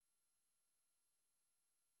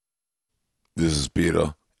This is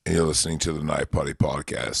Peter, and you're listening to the Night Party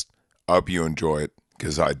Podcast. I hope you enjoy it,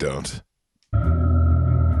 because I don't.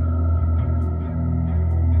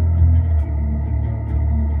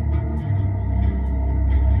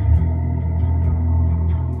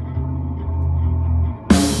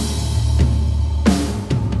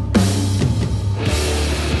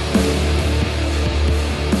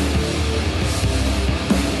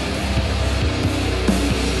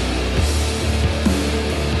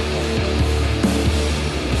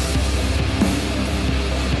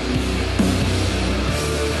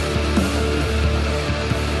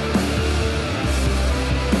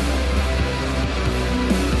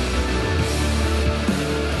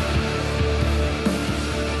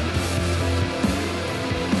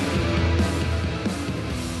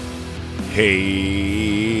 Hey,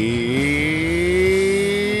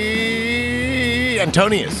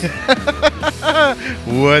 Antonious.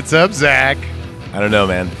 What's up, Zach? I don't know,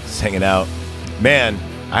 man. Just hanging out. Man,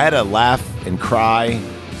 I had to laugh and cry,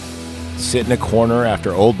 sit in a corner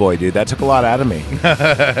after Old Boy, dude. That took a lot out of me.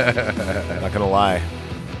 Not gonna lie.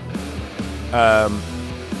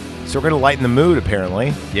 So we're gonna lighten the mood,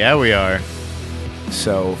 apparently. Yeah, we are.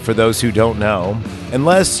 So for those who don't know,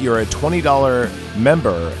 unless you're a $20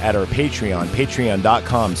 member at our Patreon,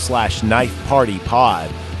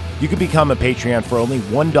 patreon.com/knifepartypod, you can become a Patreon for only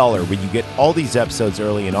 $1 where you get all these episodes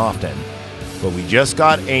early and often. But we just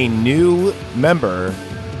got a new member,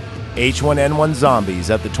 H1N1 Zombies,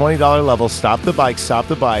 at the $20 level. Stop the Bike,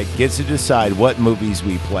 gets to decide what movies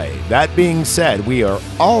we play. That being said, we are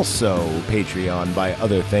also Patreon by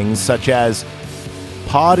other things, such as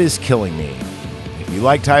Pod is Killing Me. If you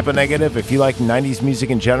like Type of Negative, if you like 90s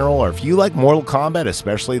music in general, or if you like Mortal Kombat,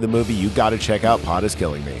 especially the movie, you got to check out Pod is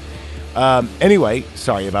Killing Me. Anyway,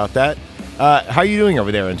 sorry about that. How are you doing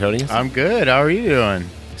over there, Antonious? I'm good. How are you doing?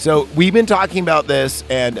 So we've been talking about this,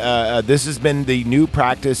 and this has been the new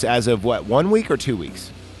practice as of, 1 week or 2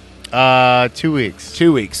 weeks? 2 weeks.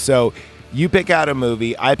 2 weeks. So you pick out a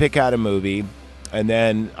movie, I pick out a movie, and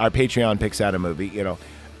then our Patreon picks out a movie,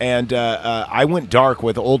 And I went dark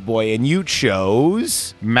with Old Boy, and you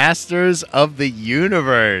chose Masters of the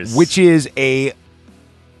Universe. which is a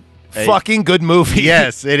fucking good movie.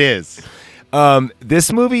 Yes, it is.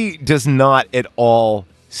 This movie does not at all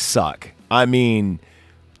suck. I mean,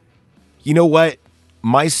 you know what?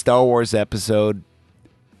 My Star Wars episode,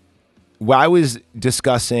 while I was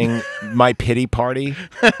discussing my pity party,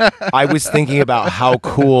 I was thinking about how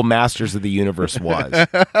cool Masters of the Universe was.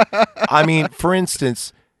 I mean, for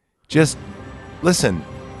instance, just listen.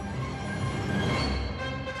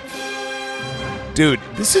 Dude,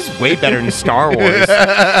 this is way better than Star Wars.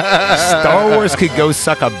 Star Wars could go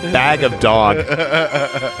suck a bag of dog.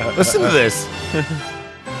 Listen to this.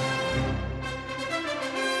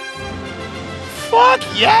 Fuck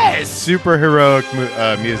yes! Super heroic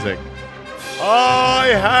music. I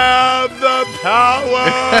have the power!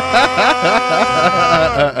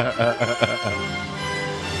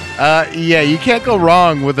 Yeah, you can't go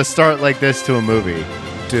wrong with a start like this to a movie.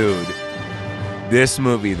 Dude, this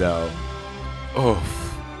movie, though. Oh,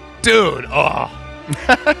 dude,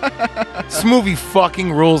 this movie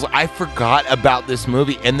fucking rules. I forgot about this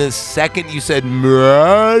movie, and the second you said,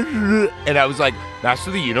 and I was like, Master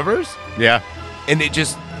of the Universe? Yeah. And it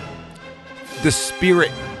just, the spirit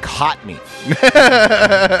caught me.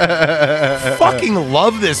 Fucking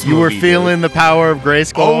love this movie. You were feeling the power of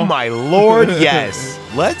Grayskull? Oh my lord, yes.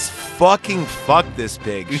 Let's fucking fuck this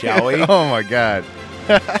pig, shall we? Oh my god.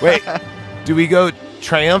 Wait, do we go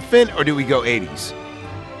triumphant or do we go 80s?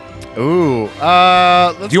 Ooh.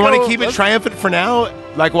 Do you want to keep it triumphant for now?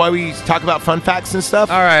 Like while we talk about fun facts and stuff?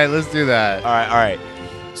 All right, let's do that. All right.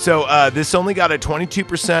 So this only got a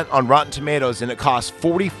 22% on Rotten Tomatoes, and it cost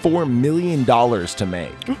 $44 million to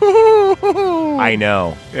make. I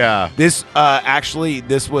know. Yeah. This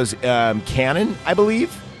was canon, I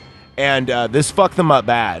believe, and this fucked them up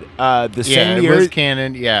bad. It was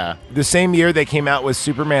canon. Yeah. The same year they came out with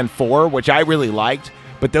Superman 4, which I really liked,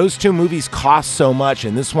 but those two movies cost so much,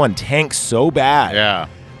 and this one tanks so bad. Yeah.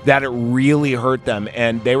 That it really hurt them,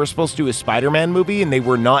 and they were supposed to do a Spider-Man movie, and they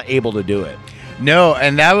were not able to do it. No,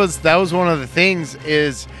 and that was one of the things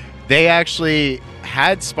is they actually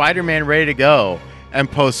had Spider-Man ready to go and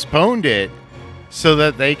postponed it so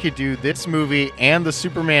that they could do this movie and the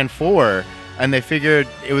Superman 4, and they figured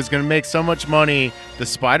it was going to make so much money, the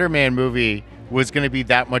Spider-Man movie was going to be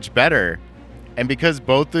that much better. And because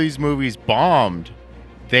both these movies bombed,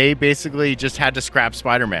 they basically just had to scrap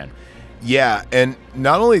Spider-Man. Yeah, and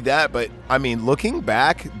not only that, but I mean, looking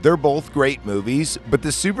back, they're both great movies, but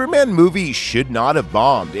the Superman movie should not have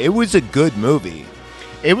bombed. It was a good movie.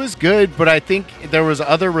 It was good, but I think there was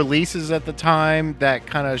other releases at the time that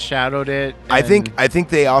kind of shadowed it. I think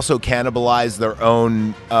they also cannibalized their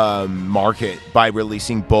own market by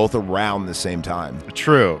releasing both around the same time.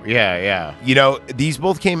 True. Yeah. You know, these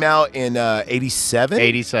both came out in 87?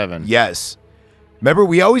 87. Yes. Remember,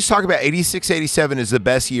 we always talk about 86, 87 is the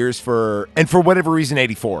best years for whatever reason,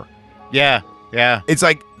 84. Yeah. It's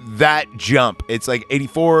like that jump. It's like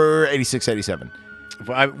 84, 86, 87.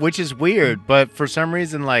 Which is weird, but for some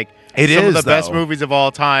reason, like, It some is, of the best though. movies of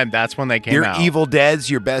all time, that's when they came Your out. Evil Deads,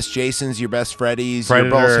 your best Jasons, your best Freddys, Predator.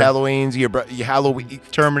 your best Halloweens, your Halloween.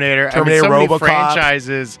 Terminator. Terminator, so many RoboCop.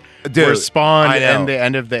 franchises Dude, were spawned I know. in the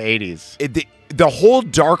end of the 80s. The whole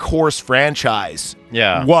Dark Horse franchise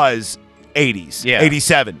Yeah. was 80s. Yeah.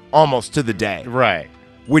 87, almost to the day. Right.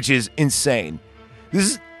 Which is insane. This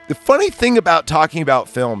is the funny thing about talking about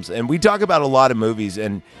films, and we talk about a lot of movies,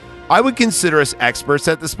 and I would consider us experts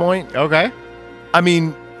at this point. Okay. I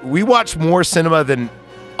mean, we watch more cinema than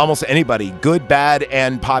almost anybody, good, bad,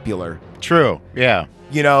 and popular. True. Yeah.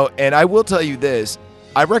 You know, and I will tell you this,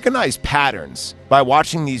 I recognize patterns by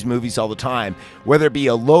watching these movies all the time, whether it be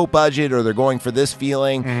a low budget or they're going for this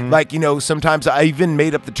feeling. Mm-hmm. Like, you know, sometimes I even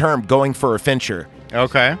made up the term going for a Fincher.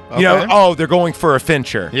 Okay. You know, oh, they're going for a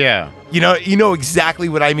Fincher. Yeah. You know exactly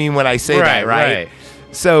what I mean when I say that, right? Right.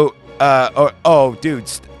 So, dude,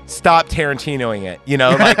 stop Tarantinoing it, you know,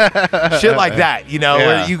 like shit like that, you know, Yeah.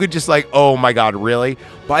 where you could just like, oh my God, really?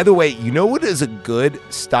 By the way, you know what is a good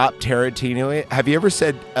stop Tarantinoing? Have you ever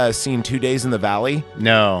seen 2 Days in the Valley?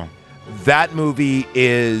 No. That movie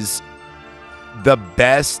is the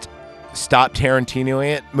best stop Tarantinoing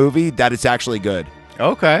it movie that it's actually good,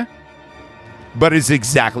 Okay. but it's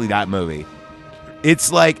exactly that movie.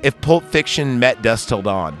 It's like if Pulp Fiction met Dusk Till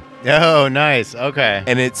Dawn, Oh, nice. Okay.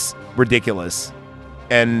 and it's ridiculous.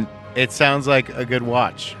 And It sounds like a good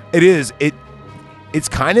watch. it is. It's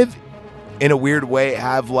kind of, in a weird way,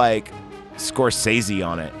 have like Scorsese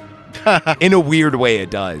on it. In a weird way, it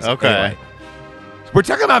does. Okay. Anyway, we're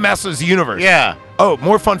talking about Masters of the Universe. Yeah. Oh,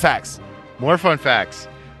 more fun facts. More fun facts.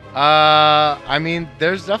 I mean,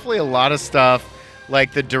 there's definitely a lot of stuff.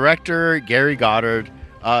 Like the director, Gary Goddard.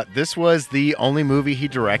 This was the only movie he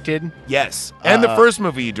directed. Yes. And the first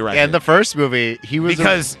movie you directed. And the first movie, he was...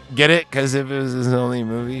 Get it? Because if it was his only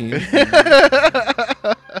movie.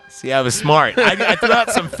 See, I was smart. I threw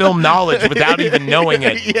out some film knowledge without even knowing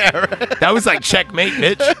it. Yeah, right. That was like checkmate,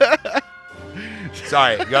 bitch.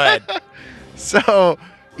 Sorry, go ahead. So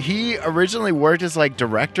he originally worked as like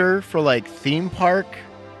director for like theme park,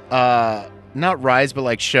 not rides, but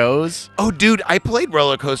like shows. Oh, dude, I played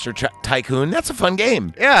Roller Coaster Tycoon. That's a fun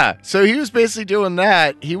game. Yeah. So he was basically doing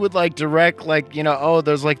that. He would like direct like, you know, oh,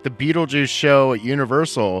 there's like the Beetlejuice show at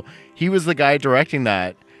Universal. He was the guy directing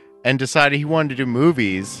that and decided he wanted to do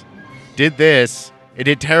movies, did this. It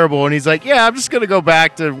did terrible. And he's like, yeah, I'm just going to go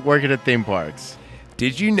back to working at theme parks.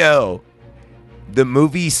 Did you know the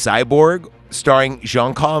movie Cyborg starring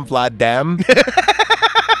Jean-Claude Van Damme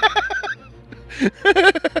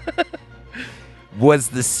was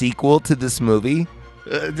the sequel to this movie?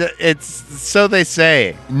 It's so they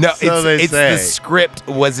say. No, So they it's say. the script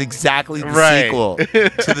was exactly the Right. sequel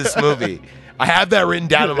to this movie. I have that written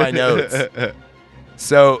down in my notes.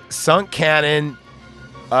 So, Sunk Cannon.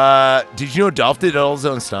 Did you know Dolph did all his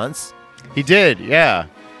own stunts? He did, yeah.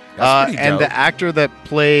 That's pretty and dope. the actor that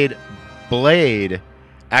played Blade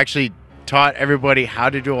actually taught everybody how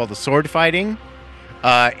to do all the sword fighting.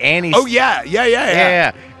 And he Oh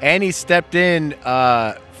yeah. And he stepped in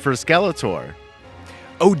for Skeletor.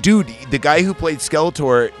 Oh, dude, the guy who played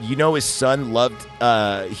Skeletor, you know his son loved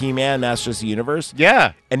He-Man, Masters of the Universe?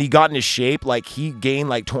 Yeah. And he got into shape, like he gained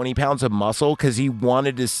like 20 pounds of muscle because he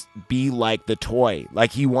wanted to be like the toy.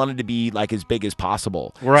 Like he wanted to be like as big as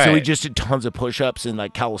possible. Right. So he just did tons of push-ups and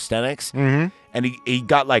like calisthenics. Mm-hmm. And he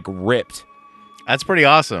got like ripped. That's pretty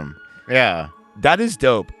awesome. Yeah. That is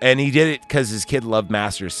dope. And he did it because his kid loved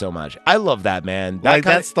Masters so much. I love that, man. That Like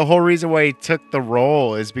that's the whole reason why he took the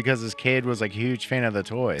role is because his kid was like a huge fan of the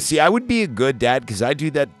toys. See, I would be a good dad because I do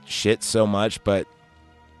that shit so much, but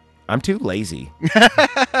I'm too lazy.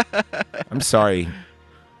 I'm sorry.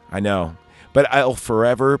 I know. But I'll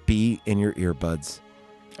forever be in your earbuds.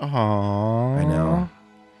 Aww. I know.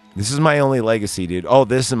 This is my only legacy, dude. Oh,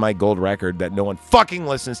 this is my gold record that no one fucking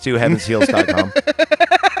listens to, heavensheels.com.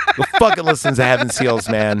 Who fucking listens to Heaven's Heels,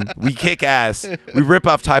 man? We kick ass. We rip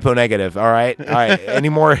off Typo Negative, all right? All right. Any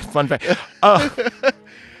more fun fact?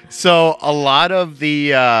 So a lot of the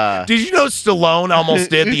Did you know Stallone almost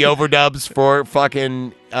did the overdubs for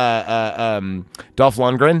fucking Dolph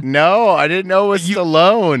Lundgren? No, I didn't know it was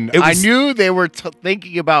Stallone. I was- knew they were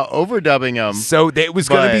thinking about overdubbing him. So it was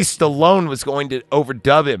going to be Stallone was going to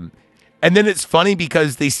overdub him. And then it's funny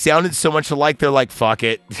because they sounded so much alike, they're like, fuck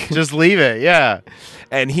it. Just leave it, yeah.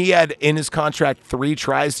 And he had in his contract 3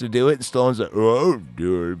 tries to do it, and Stallone's like, "Oh, I'll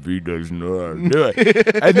do it if he doesn't know how to do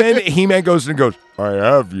it." And then He-Man goes and goes, "I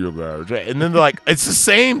have you guys." And then they're like, "It's the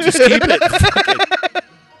same, just keep it." Fuck it.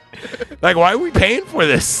 Like, why are we paying for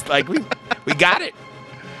this? Like, we got it.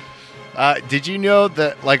 Did you know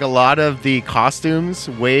that like a lot of the costumes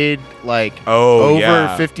weighed like Oh, over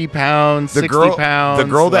yeah. 50 pounds, 60 pounds? The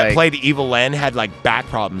girl that like- played Evil Len had like back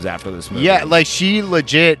problems after this movie. Yeah, like she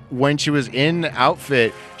legit, when she was in the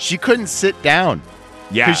outfit, she couldn't sit down.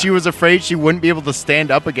 Yeah. Because she was afraid she wouldn't be able to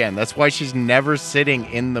stand up again. That's why she's never sitting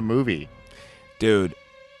in the movie. Dude,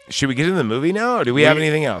 should we get in the movie now, or do we have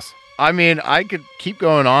anything else? I mean, I could keep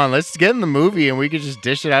going on. Let's get in the movie and we could just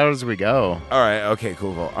dish it out as we go. All right. Okay,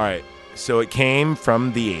 cool. All right. So it came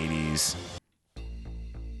from the 80s.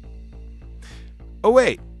 Oh,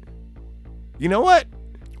 wait. You know what?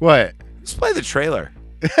 What? Let's play the trailer.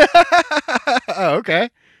 Oh, okay.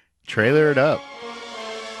 Trailer it up.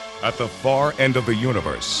 At the far end of the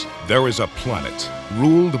universe, there is a planet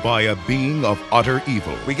ruled by a being of utter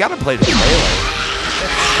evil. We got to play the trailer.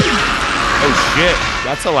 Oh, shit.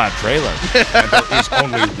 That's a loud trailer. And there is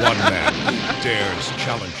only one man who dares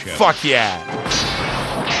challenge him. Fuck yeah.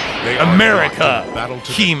 They are America. locked in battle to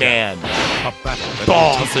the He-Man. death. A battle that will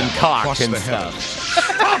Balls take and them cock across and the stuff. heavens.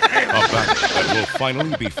 A battle that will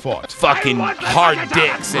finally be fought Fucking hard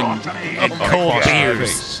dicks and cold across the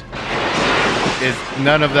beers. face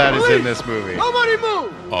None of that is in this movie.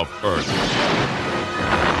 of Earth.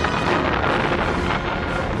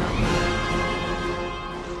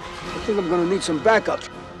 I think I'm gonna need some backup.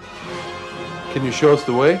 Can you show us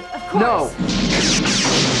the way? No.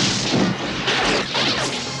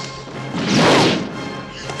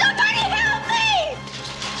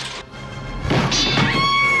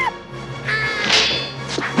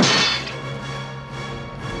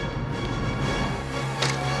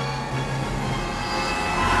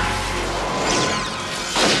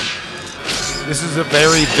 This is a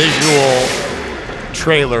very visual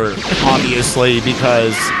trailer, obviously,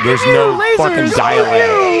 because there's no fucking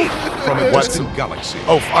dialogue. From a What's- distant galaxy,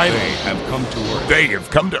 Oh, finally. they have come to Earth. They have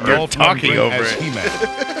come to You're Earth. talking Lundgren over as it.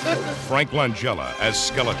 He-Man, Frank Langella as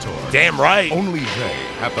Skeletor. Damn right. Only they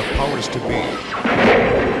have the powers to be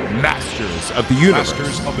Masters of the universe.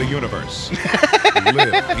 masters of the universe.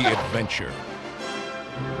 Live the adventure.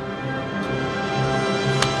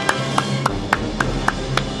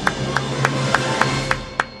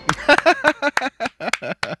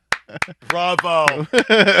 Bravo.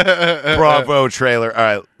 Bravo trailer. All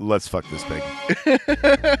right, let's fuck this pig.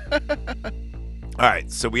 All right,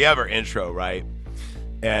 so we have our intro, right?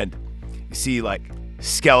 And you see like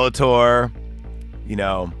Skeletor, you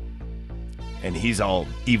know, and he's all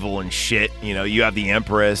evil and shit. You know, you have the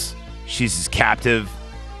Empress. She's his captive,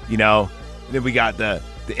 you know. And then we got the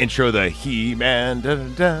intro, the He-Man. Da, da,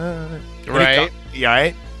 da. Right. Yeah,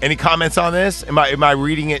 right? Any comments on this? Am I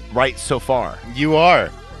reading it right so far? You are.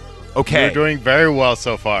 Okay. You're doing very well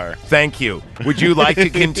so far. Thank you. Would you like to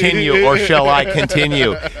continue or shall I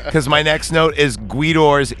continue? Because my next note is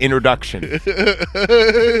Guidor's introduction.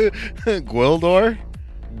 Gwildor?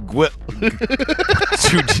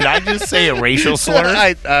 Dude, did I just say a racial slur?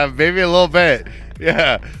 Maybe a little bit.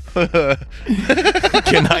 Yeah.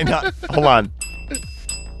 Can I not? Hold on.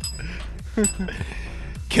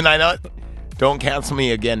 Can I not? Don't cancel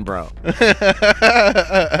me again, bro.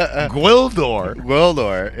 Gwildor.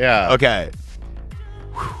 Gwildor, yeah. Okay.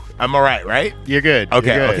 Whew. I'm all right? You're good.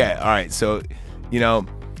 Okay, You're good. okay. All right. So, you know,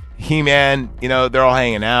 He-Man, you know, they're all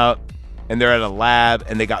hanging out and they're at a lab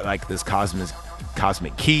and they got like this cosmic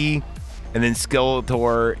key. And then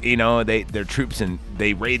Skeletor, you know, their troops and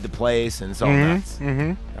they raid the place and it's all nuts.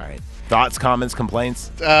 Mm-hmm. All right. Thoughts, comments,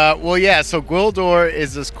 complaints? Well, yeah, so Gwildor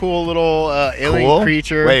is this cool little alien Cool?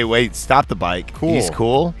 creature. Wait. Stop the bike. Cool. He's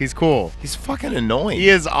cool? He's cool. He's fucking annoying. He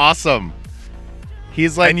is awesome.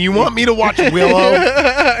 He's like... And you want me to watch Willow?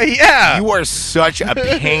 Yeah. You are such a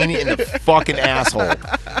pain in the fucking asshole.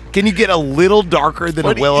 Can you get a little darker than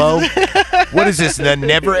a Willow? What is this? The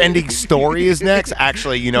never-ending story is next?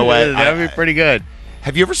 Actually, you know what? That would be pretty good.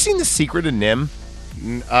 Have you ever seen The Secret of Nim?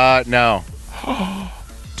 No.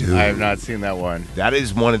 Dude. I have not seen that one. That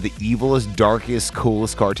is one of the evilest, darkest,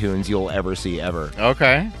 coolest cartoons you'll ever see, ever.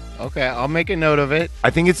 Okay. Okay, I'll make a note of it.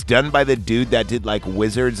 I think it's done by the dude that did like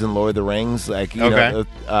Wizards and Lord of the Rings, like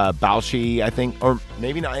Balshi, I think, or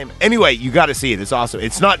maybe not him. Anyway, you got to see it. It's awesome.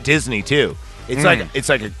 It's not Disney too. It's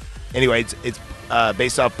anyway. It's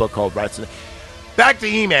based off a book called Rats. Back to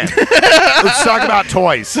He-Man. Let's talk about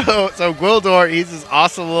toys. So Gwildor, he's this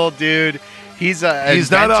awesome little dude. He's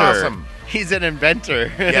not awesome. He's an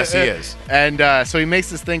inventor. Yes, he is. And so he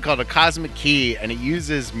makes this thing called a cosmic key, and it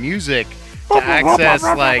uses music to access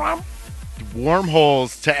like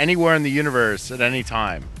wormholes to anywhere in the universe at any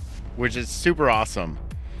time, which is super awesome.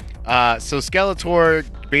 So Skeletor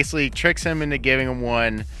basically tricks him into giving him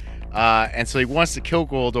one, and so he wants to kill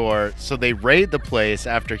Gwildor. So they raid the place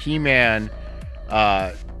after He-Man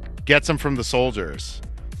gets him from the soldiers.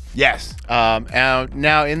 Yes. And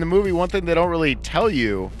now in the movie, one thing they don't really tell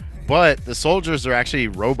you, but the soldiers are actually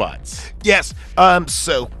robots. Yes.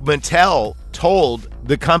 So Mattel told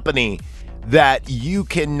the company that you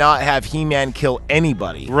cannot have He-Man kill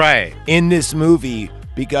anybody Right. in this movie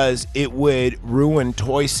because it would ruin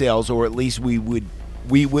toy sales, or at least we would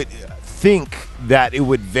think that it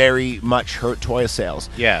would very much hurt toy sales.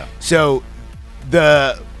 Yeah. So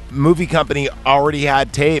the movie company already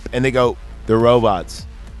had tape, and they go, they're robots.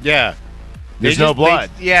 Yeah. There's no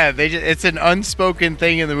blood. It's an unspoken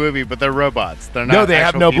thing in the movie, but they're robots. They're not. No, they have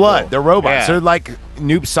actual no people. blood. They're robots. Yeah. They're like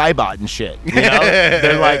Noob Saibot and shit. You know?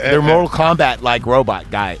 they're Mortal Kombat like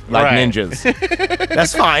robot guy, like Right. ninjas.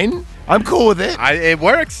 That's fine. I'm cool with it. It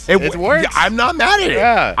works. It works. I'm not mad at it.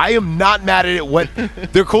 Yeah. I am not mad at it. What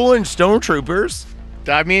they're cool in Stormtroopers,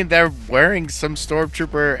 I mean, they're wearing some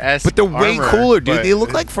Stormtrooper-esque but they're way armor, cooler, dude. but- They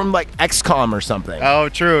look like from like XCOM or something. Oh,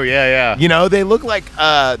 true. Yeah. You know, they look like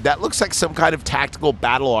that looks like some kind of tactical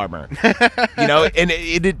battle armor. You know, and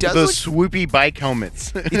it does Those look, swoopy bike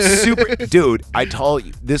helmets. it's super, dude. I told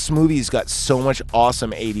you, this movie's got so much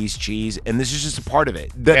awesome '80s cheese, and this is just a part of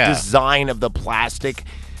it. The Yeah. design of the plastic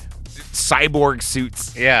cyborg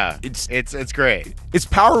suits. Yeah. It's great. it's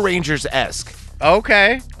Power Rangers esque.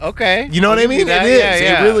 Okay. You know what I mean? That. It is.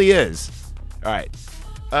 Yeah. It really is. All right.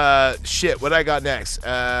 Shit. What I got next?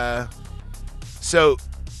 So,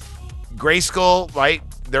 Grayskull, right?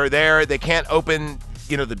 They're there. They can't open,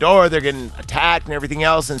 the door. They're getting attacked and everything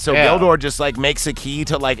else. And so Yeah. Gildor just like makes a key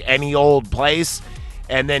to like any old place,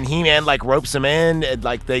 and then He-Man like ropes them in, and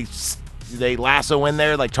like they lasso in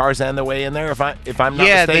there, like Tarzan their way in there. If I'm not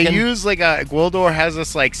mistaken. They use like Gwildor has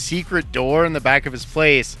this like secret door in the back of his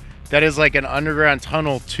place that is like an underground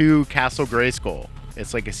tunnel to Castle Grayskull.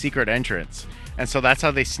 It's like a secret entrance, and so that's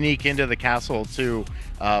how they sneak into the castle to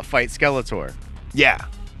fight Skeletor. Yeah,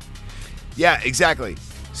 exactly.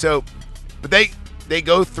 So, but they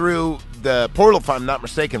go through the portal, if I'm not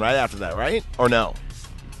mistaken, right after that, right? Or no?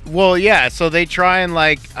 Well, yeah. So they try and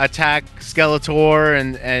like attack Skeletor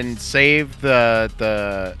and save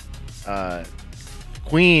the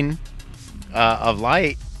Queen of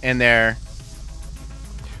Light in there.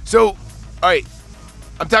 So, all right.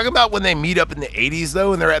 I'm talking about when they meet up in the 80s,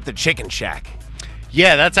 though, and they're at the Chicken Shack.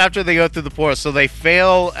 Yeah, that's after they go through the portal. So they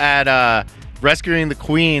fail at rescuing the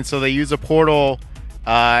Queen, so they use a portal,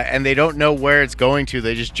 and they don't know where it's going to.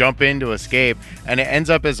 They just jump in to escape, and it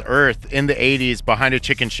ends up as Earth in the 80s behind a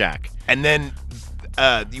chicken shack. And then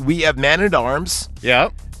we have Man-at-Arms.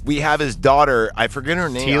 Yep. We have his daughter. I forget her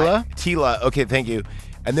name. Tila? Tila. Okay, thank you.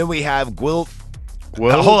 And then we have Gwildor.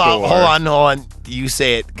 Hold on. You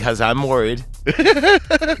say it, because I'm worried.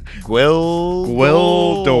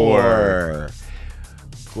 Gwildor.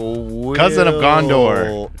 Cousin of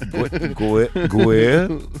Gondor.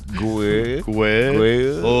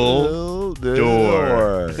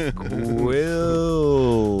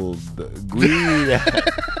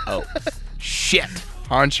 Oh, shit.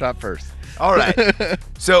 Han shot first. All right.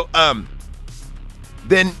 So,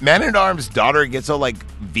 then Man-at-Arms' daughter gets all like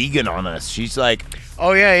vegan on us. She's like,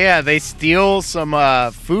 Oh, yeah. They steal some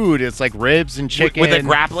food. It's like ribs and chicken. with a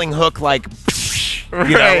grappling hook, like,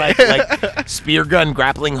 Right. like spear gun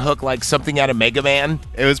grappling hook, like something out of Mega Man.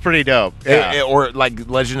 It was pretty dope. Yeah. Or like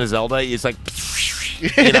Legend of Zelda. It's like,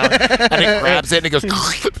 and it grabs it and it goes, It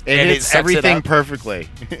and hits sucks everything it up. perfectly.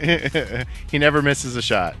 He never misses a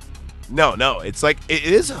shot. No, it's like, it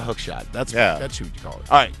is a hook shot. That's what you call it.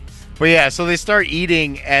 All right. But yeah, so they start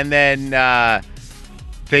eating, and then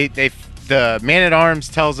the Man-at-Arms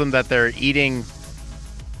tells them that they're eating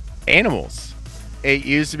animals. It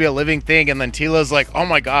used to be a living thing, and then Tila's like, oh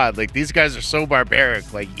my god, like these guys are so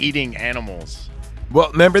barbaric, like eating animals.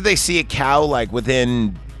 Well, remember they see a cow like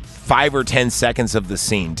within 5 or 10 seconds of the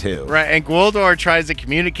scene too. Right, and Gwildor tries to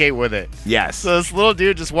communicate with it. Yes. So this little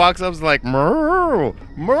dude just walks up and is like, moo,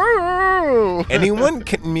 moo. Anyone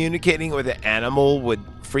communicating with an animal would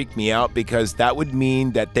freak me out because that would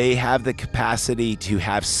mean that they have the capacity to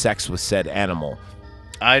have sex with said animal.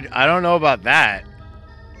 I don't know about that,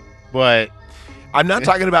 but I'm not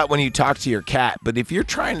talking about when you talk to your cat, but if you're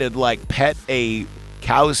trying to like pet a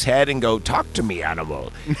cow's head and go, talk to me,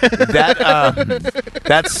 animal, that's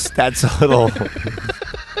a little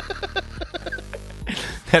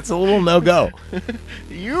that's a little no-go.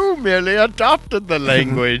 You merely adopted the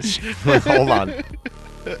language. Hold on.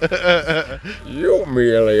 You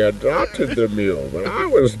merely adopted the meal, but I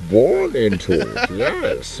was born into it,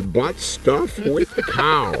 yes, but stuffed with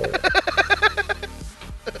cow.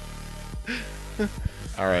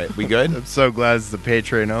 All right, we good? I'm so glad it's the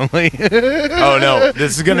Patreon only. Oh, no.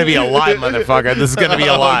 This is going to be a lie, motherfucker. This is going to be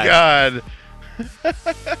a lie. Oh, God.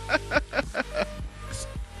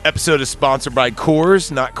 Episode is sponsored by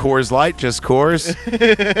Coors, not Coors Light, just Coors.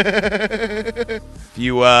 If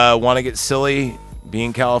you want to get silly, be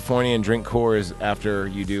in California and drink Coors after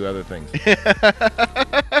you do other things.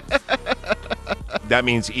 That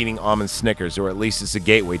means eating almond Snickers, or at least it's a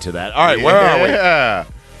gateway to that. All right, where are we? Yeah.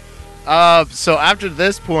 So after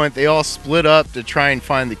this point, they all split up to try and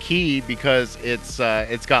find the key because it's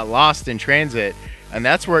got lost in transit, and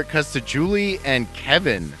that's where it cuts to Julie and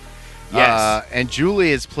Kevin. Yes. And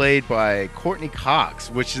Julie is played by Courtney Cox,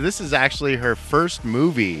 which this is actually her first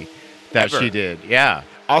movie that Ever. she did. Yeah.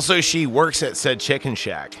 Also, she works at said Chicken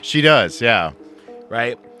Shack, She does, yeah.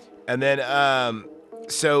 right? And then,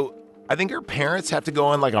 so I think her parents have to go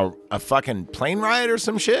on like a fucking plane ride or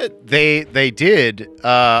some shit. They did.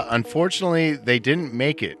 Unfortunately, they didn't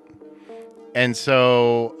make it. And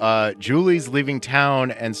so Julie's leaving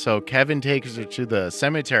town, and so Kevin takes her to the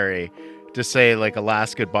cemetery to say like a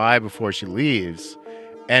last goodbye before she leaves.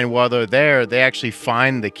 And while they're there, they actually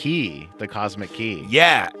find the key, the cosmic key.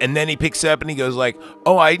 Yeah, and then he picks it up and he goes like,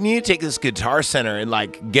 "Oh, I need to take this Guitar Center and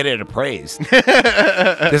like get it appraised."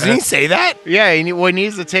 Doesn't he say that? Yeah, he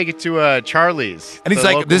needs to take it to Charlie's. And he's the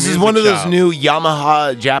like, local "This is music one of those shop." new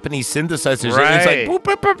Yamaha Japanese synthesizers." And he's like, Right. "Boop,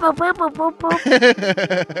 boop, boop, boop, boop, boop, boop,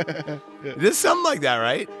 boop." This is something like that,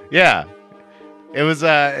 right? Yeah. It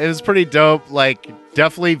was pretty dope, like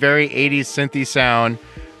definitely very 80s synthy sound.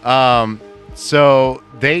 So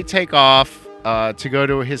they take off to go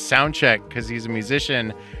to his sound check because he's a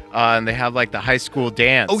musician, and they have like the high school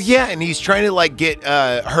dance. Oh yeah, and he's trying to like get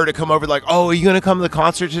her to come over. Like, "Oh, are you gonna come to the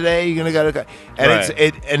concert today? You're gonna go to," and Right.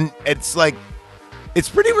 it's like, it's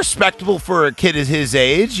pretty respectable for a kid at his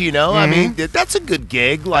age, you know. I mean, that's a good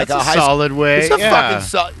gig, like That's a high solid way. It's a Yeah.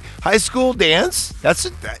 fucking high school dance.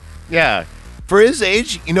 Yeah. For his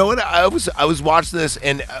age, you know what? I was watching this,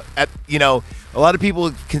 and a lot of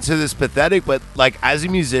people consider this pathetic, but like as a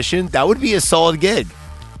musician, that would be a solid gig.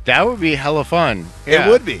 That would be hella fun. Yeah. It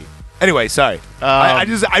would be. Anyway, sorry. I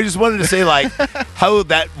just wanted to say like how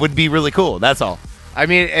that would be really cool. That's all. I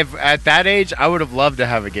mean, if at that age, I would have loved to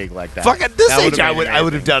have a gig like that. Fuck, at this That age, would've I been would have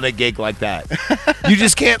amazing. done a gig like that. You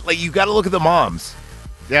just can't, like, you got to look at the moms.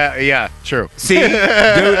 Yeah, true. See, dude,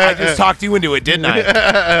 I just talked you into it, didn't I?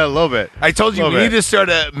 A little bit. I told you we Little need bit. to start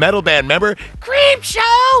a metal band. Remember? Creep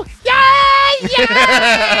show, yeah,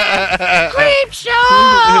 creep show,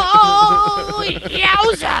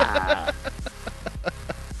 yowza.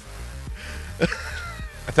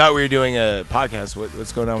 I thought we were doing a podcast.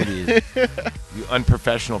 What's going on with you? You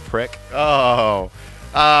unprofessional prick. Oh.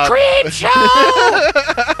 Creep show!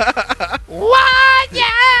 What? Yeah!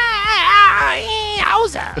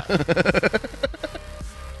 Yowza!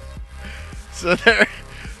 So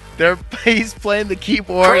he's playing the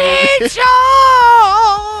keyboard. Creep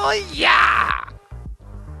show! Yeah!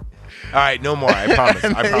 All right, no more. I promise.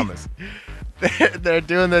 I promise. They're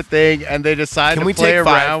doing the thing, and they decide Can to we play take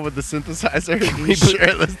 5? around with the synthesizer.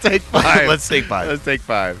 Sure, let's take 5. Let's take 5. Let's take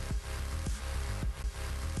 5.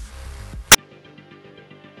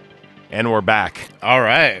 And we're back. All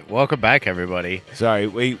right, welcome back, everybody. Sorry,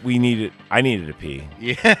 we needed. I needed to pee.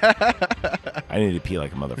 Yeah. I needed to pee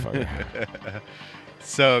like a motherfucker.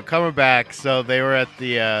 So coming back, so they were at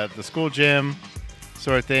the school gym,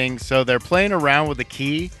 sort of thing. So they're playing around with the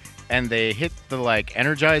key, and they hit the like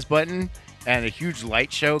energize button, and a huge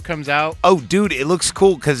light show comes out. Oh, dude, it looks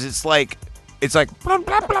cool because it's like plop,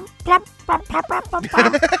 plop, plop, plop, plop, plop, plop, plop,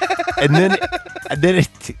 plop. and then it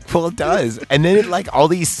does, and then it like all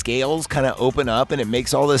these scales kind of open up, and it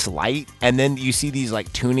makes all this light, and then you see these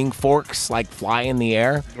like tuning forks like fly in the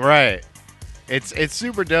air. Right. It's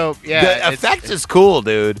super dope. Yeah, The effect is cool,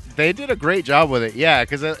 dude. They did a great job with it. Yeah,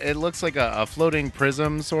 because it looks like a floating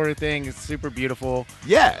prism sort of thing. It's super beautiful.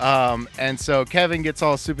 Yeah. And so Kevin gets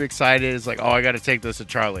all super excited. It's like, oh, I got to take this to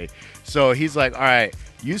Charlie. So he's like, all right,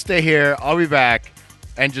 you stay here. I'll be back.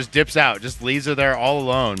 And just dips out. Just leaves her there all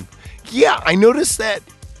alone. Yeah, I noticed that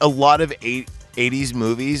a lot of 80s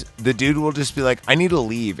movies, the dude will just be like, I need to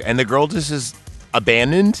leave. And the girl just is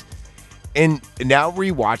abandoned. And now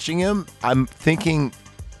rewatching him, I'm thinking,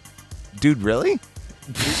 dude, really?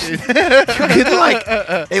 You could like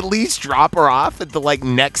at least drop her off at the like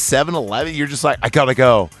next 7-Eleven. You're just like, I gotta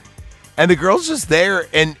go. And the girl's just there,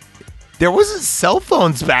 and there wasn't cell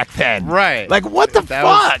phones back then. Right. Like, what the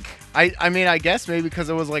fuck? I mean, I guess maybe because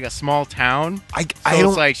it was like a small town. I It's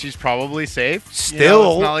don't like she's probably safe.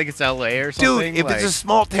 Still. It's not like it's LA or something. Dude, if it's a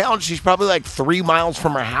small town, she's probably like 3 miles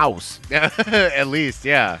from her house. at least,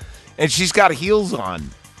 yeah. And she's got heels on.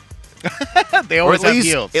 They Or always at have least,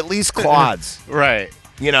 heels. at least clods. Right.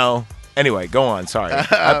 You know? Anyway, go on. Sorry.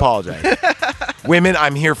 I apologize. Women,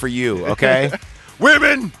 I'm here for you, okay?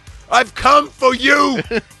 Women, I've come for you.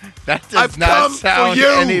 That does I've not come sound for you.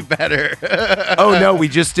 any better. Oh, no, we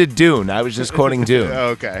just did Dune. I was just quoting Dune.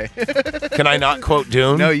 Okay. Can I not quote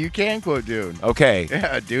Dune? No, you can quote Dune. Okay.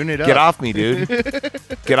 Yeah, Dune it up. Get off me, dude.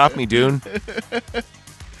 Get off me, Dune.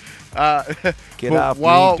 Get off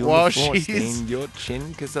while me, Dune, while before I she's stain your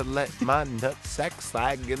chin, because I let my nutsack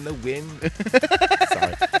slag in the wind.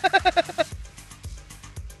 Sorry.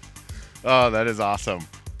 Oh, that is awesome.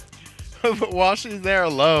 But while she's there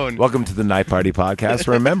alone, Welcome to the Night Party Podcast.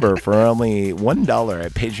 Remember, for only $1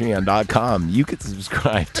 at patreon.com, you can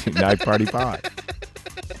subscribe to Night Party Pod.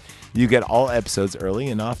 You get all episodes early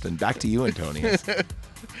and often. Back to you, Antonious.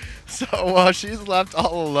 so while she's left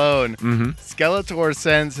all alone, Mm-hmm. Skeletor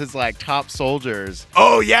sends his like top soldiers.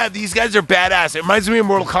 Oh, yeah, these guys are badass. It reminds me of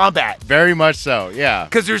Mortal Kombat. Very much so, yeah.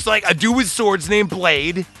 Because there's like a dude with swords named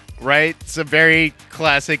Blade. Right? It's a very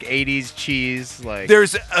classic 80s cheese. Like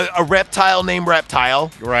There's a reptile named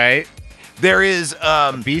Reptile. right? There is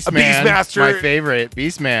a Beastman, Beastmaster. my favorite.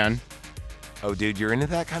 Beastman. Oh, dude, you're into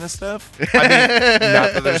that kind of stuff? I mean,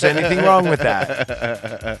 not that there's anything wrong with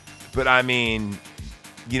that. But I mean,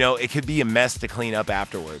 you know, it could be a mess to clean up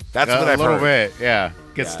afterward. That's what I've A little heard. bit, yeah.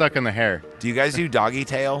 Gets Yeah. stuck in the hair. Do you guys do doggy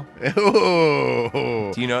tail?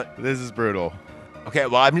 Ooh, Do you know? this is brutal. Okay,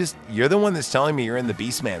 well, you're the one that's telling me you're in the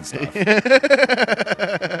Beastman stuff.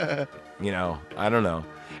 You know, I don't know.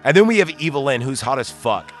 And then we have Evelyn, who's hot as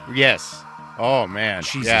fuck. Yes. Oh man.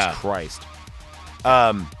 Jesus yeah. Christ.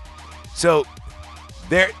 So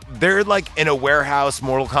they're like in a warehouse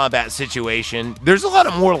Mortal Kombat situation. There's a lot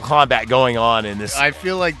of Mortal Kombat going on in this. I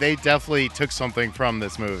feel like they definitely took something from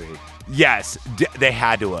this movie. Yes, they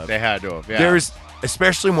had to have. They had to have. Yeah. There's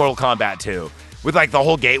especially Mortal Kombat 2 with like the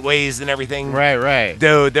whole gateways and everything. right.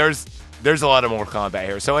 Dude, there's a lot of Mortal Kombat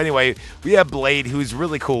here. So anyway, we have Blade, who's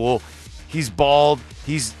really cool. He's bald.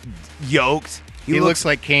 He's yoked. He looks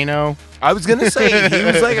like Kano. I was gonna say he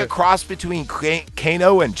was like a cross between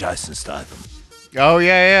Kano and Jason Statham. Oh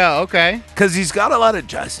yeah. Okay. Cause he's got a lot of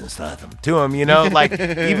Jason Statham to him, you know. Like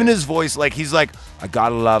even his voice, like he's like, I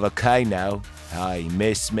got a lot of Kano. I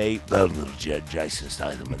miss me. A little Jason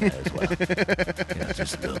Statham in there as well. Yeah,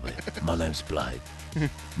 just a little bit. My name's Blade.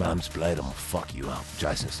 My name's Blade. I'm gonna fuck you up,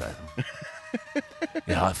 Jason Statham.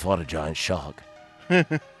 Yeah, I fought a giant shark.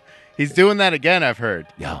 He's doing that again. I've heard.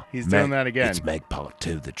 Yeah, He's doing that again. It's Meg Part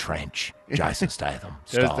 2, The Trench. Jason Statham.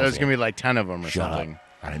 There's stars gonna in. be like 10 of them or Shut something. up.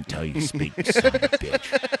 I didn't tell you to speak, you son of a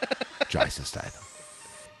bitch. Jason Statham.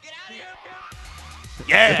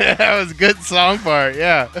 Yeah. That was a good song part.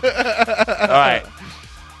 Yeah. All right.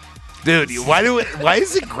 Dude, why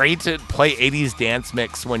is it great to play 80s dance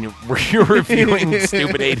mix when you're reviewing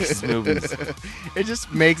stupid 80s movies? It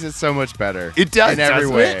just makes it so much better. It does, in every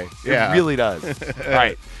doesn't way. it? Yeah. It really does. All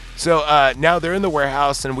right. So now they're in the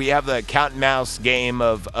warehouse, and we have the cat and mouse game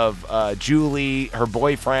of Julie, her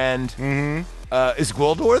boyfriend. Mm-hmm. Is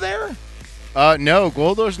Gwildor there? No,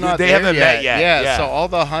 Goldor's not They there haven't yet. met yet, Yeah, yeah. so all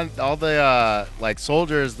the like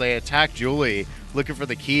soldiers, they attack Julie looking for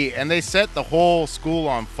the key, and they set the whole school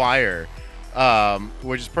on fire,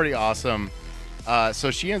 which is pretty awesome.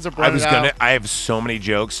 So she ends up running out. I have so many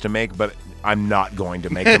jokes to make, but I'm not going to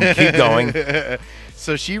make them. Keep going.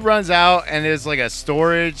 So she runs out, and there's like a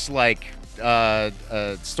storage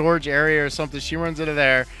a storage area or something. She runs into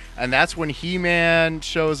there, and that's when He-Man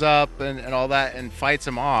shows up and all that and fights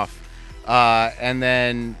him off. And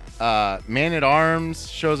then Man-at-Arms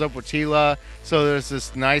shows up with Tila. So there's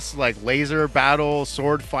this nice like laser battle,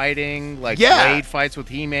 sword fighting, like Blade fights with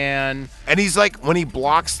He-Man. And he's like, when he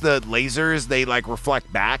blocks the lasers, they like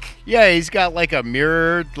reflect back. Yeah, he's got like a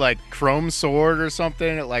mirrored like chrome sword or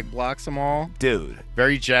something. It like blocks them all. Dude.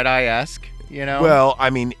 Very Jedi-esque, you know? Well,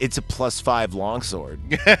 I mean, it's a +5 longsword.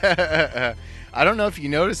 I don't know if you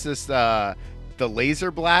noticed this, the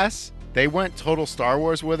laser blasts, they went total Star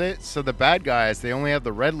Wars with it. So the bad guys, they only have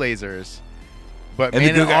the red lasers. But And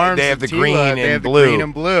Man-at-Arms, they have the Tila, green they and have blue. The green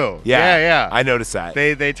and blue. Yeah. I noticed that.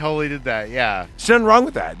 They totally did that. Yeah. There's nothing wrong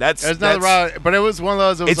with that. There's nothing wrong. But it was one of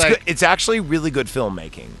those. It was it's like good. It's actually really good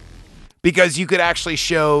filmmaking because you could actually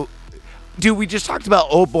show. Dude, we just talked about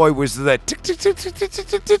Old Boy was the tick, tick, tick, tick, tick, tick,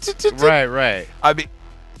 tick, tick, tick, tick. right. I mean,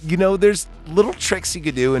 you know, there's little tricks you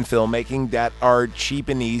could do in filmmaking that are cheap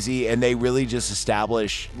and easy, and they really just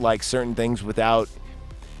establish like certain things without.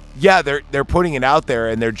 Yeah, they're putting it out there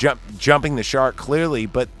and they're jumping the shark clearly,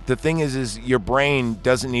 but the thing is your brain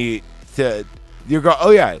doesn't need to. You go, oh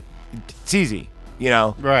yeah, it's easy, you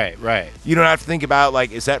know. Right. You don't have to think about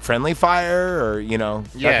like, is that friendly fire or you know.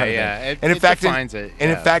 That kind of thing. And in fact, defines it.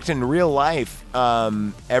 And in fact, in real life,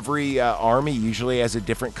 every army usually has a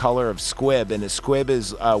different color of squib, and a squib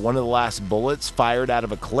is one of the last bullets fired out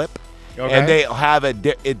of a clip, and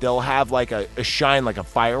they'll have like a shine like a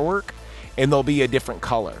firework. And they'll be a different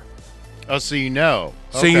color. Oh, so you know.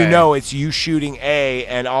 So you know it's you shooting A,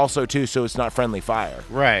 and also too, so it's not friendly fire.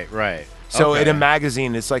 Right. So in a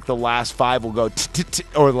magazine, it's like the last 5 will go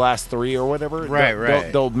or the last 3 or whatever.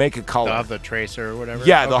 Right. They'll make a color. They'll have the tracer or whatever.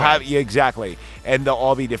 Yeah, they'll have exactly, and they'll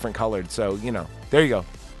all be different colored. So you know, there you go.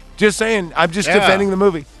 Just saying, I'm just defending the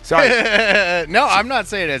movie. Sorry. No, I'm not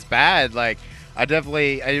saying it's bad. Like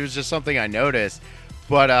it was just something I noticed.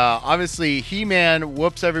 But obviously, He-Man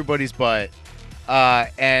whoops everybody's butt,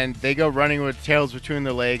 and they go running with tails between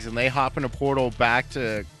their legs, and they hop in a portal back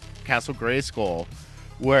to Castle Grayskull,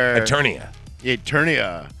 where Eternia,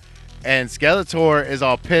 and Skeletor is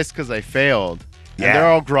all pissed because they failed, and they're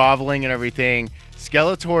all groveling and everything.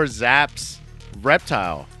 Skeletor zaps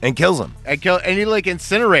Reptile and kills him, and he like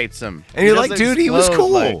incinerates him, and you're like, dude, he was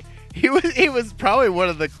cool. Like, he was probably one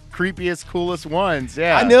of the creepiest, coolest ones.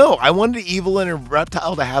 Yeah, I know. I wanted Evelyn and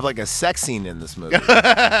Reptile to have like a sex scene in this movie.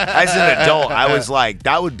 As an adult, I was like,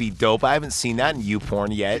 that would be dope. I haven't seen that in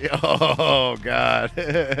YouPorn yet. Oh God,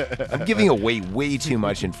 I'm giving away way too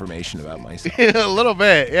much information about myself. A little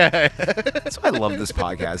bit, yeah. That's why I love this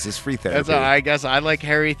podcast. It's free therapy. I guess I like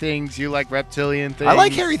hairy things. You like reptilian things. I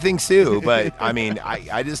like hairy things too, but I mean,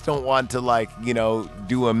 I just don't want to like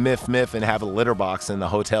do a miff and have a litter box in the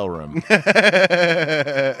hotel room.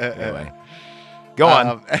 Anyway, go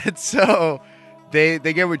on. And so they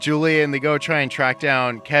get with Julie and they go try and track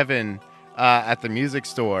down Kevin at the music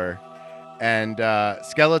store. And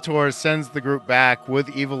Skeletor sends the group back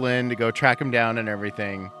with Evelyn to go track him down and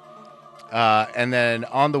everything. And then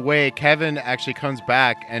on the way, Kevin actually comes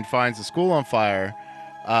back and finds the school on fire.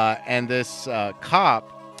 And this cop.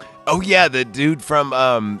 Oh, yeah, the dude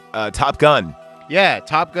from Top Gun. Yeah,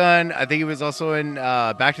 Top Gun. I think he was also in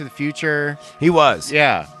Back to the Future. He was.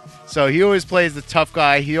 Yeah. So he always plays the tough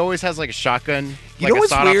guy. He always has like a shotgun. You know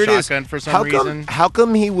what's weird is for some reason. How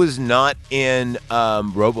come he was not in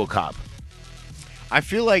RoboCop? I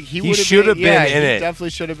feel like he should have been in it. He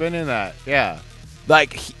definitely should have been in that. Yeah.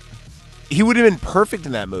 Like he would have been perfect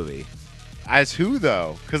in that movie. As who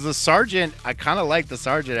though? Because the sergeant, I kind of like the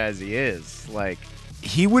sergeant as he is. Like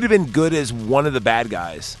he would have been good as one of the bad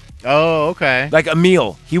guys. Oh, okay. Like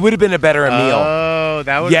Emil. He would have been a better Emil. Oh,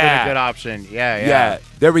 that would have been a good option. Yeah.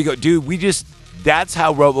 There we go. Dude, that's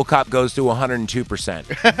how RoboCop goes to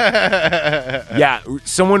 102%. Yeah,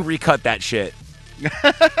 someone recut that shit.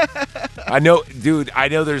 I know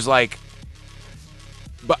there's like,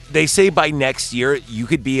 but they say by next year you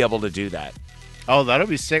could be able to do that. Oh, that'll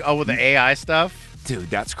be sick. Oh, with the AI stuff?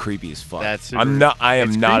 Dude, that's creepy as fuck. I am not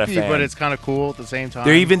creepy, a fan. But it's kind of cool at the same time.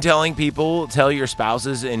 They're even telling people, tell your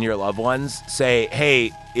spouses and your loved ones, say,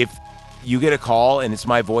 hey, if you get a call and it's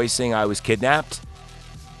my voice saying I was kidnapped,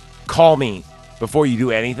 call me before you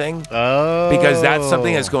do anything. Oh. Because that's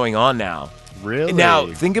something that's going on now. Really? Now,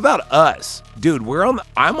 think about us. Dude,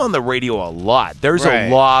 I'm on the radio a lot. There's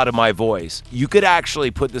a lot of my voice. You could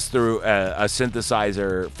actually put this through a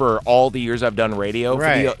synthesizer for all the years I've done radio.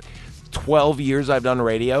 Right. For the 12 years I've done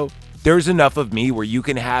radio, there's enough of me where you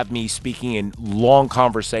can have me speaking in long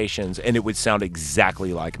conversations and it would sound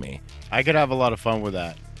exactly like me. I could have a lot of fun with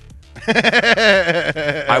that.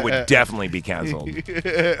 I would definitely be canceled.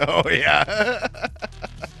 Oh, yeah.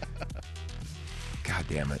 God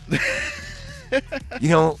damn it.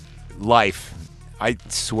 Life. I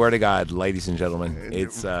swear to God, ladies and gentlemen,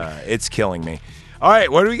 it's killing me. All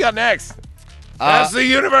right, what do we got next? That's the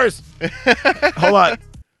universe. Hold on.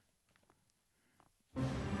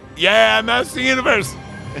 Yeah, Master Universe.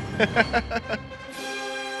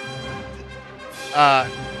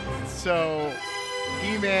 So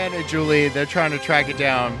He-Man and Julie, they're trying to track it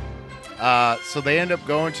down. So they end up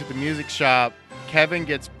going to the music shop. Kevin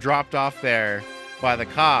gets dropped off there by the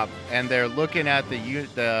cop, and they're looking at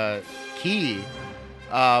the key.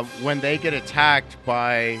 When they get attacked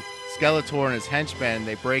by Skeletor and his henchmen,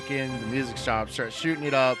 they break in the music shop, start shooting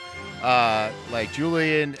it up. Like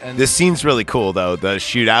Julian and this scene's really cool though. The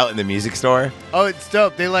shootout in the music store. Oh, it's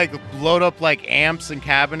dope. They like load up like amps and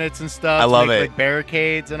cabinets and stuff. I love make, it. Like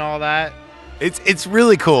barricades and all that. It's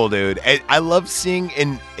really cool, dude. I love seeing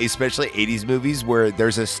in especially 80s movies where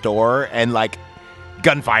there's a store and like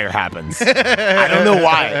gunfire happens. I don't know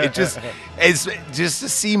why. It's just to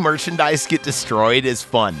see merchandise get destroyed is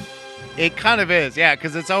fun. It kind of is, yeah,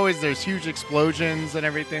 because it's always there's huge explosions and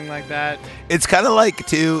everything like that. It's kind of like,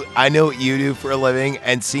 too, I know what you do for a living,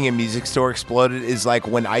 and seeing a music store exploded is like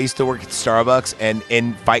when I used to work at Starbucks, and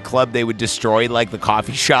in Fight Club, they would destroy, like, the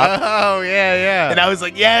coffee shop. Oh, yeah. And I was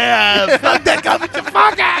like, yeah, fuck that coffee shop,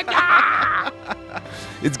 fuck it! Ah!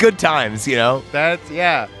 It's good times, you know?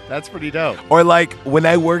 That's pretty dope. Or, like, when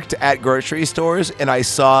I worked at grocery stores, and I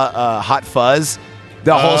saw Hot Fuzz,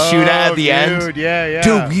 the whole shootout at the end. Yeah.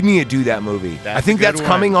 Dude, we need to do that movie. I think that's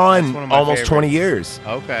coming on almost 20 years.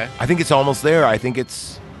 Okay. I think it's almost there. I think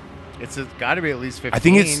it's got to be at least 15, I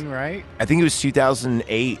think it's right? I think it was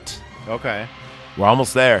 2008. Okay. We're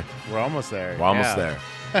almost there. We're almost there. We're almost there.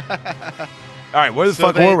 All right, where the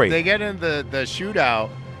fuck were we? They get in the shootout,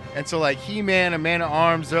 and so like He-Man and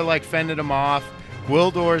Man-at-Arms, they're like fending him off.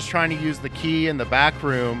 Gwildor's trying to use the key in the back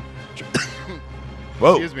room.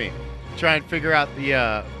 Whoa. Excuse me. Try and figure out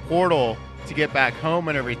the portal to get back home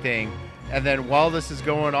and everything. And then while this is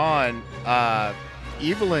going on,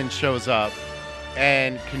 Evelyn shows up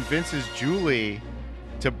and convinces Julie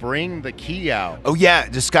to bring the key out. Oh, yeah,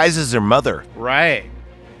 disguises her mother. Right.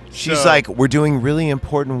 She's like, we're doing really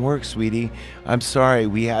important work, sweetie. I'm sorry,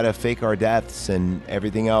 we had to fake our deaths and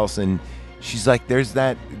everything else. And she's like, there's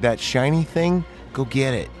that shiny thing. Go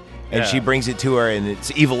get it. And she brings it to her, and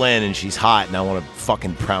it's Evelyn, and she's hot, and I want to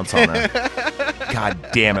fucking pounce on her. God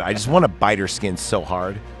damn it. I just want to bite her skin so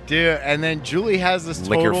hard. Dude, and then Julie has this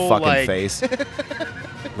lick her fucking like, face.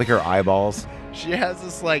 Lick her eyeballs. She has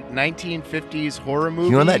this, like, 1950s horror movie.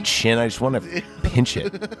 You know that chin? I just want to pinch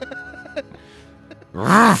it.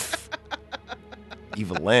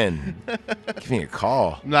 Evelyn, give me a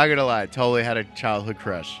call. I'm not going to lie. Totally had a childhood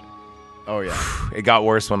crush. Oh, yeah. It got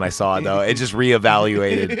worse when I saw it, though. It just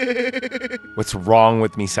reevaluated what's wrong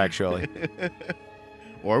with me sexually.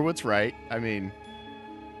 Or what's right. I mean.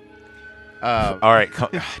 All right.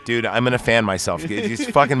 Dude, I'm going to fan myself.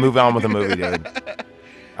 Just fucking move on with the movie, dude.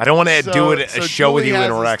 I don't want to do a show with you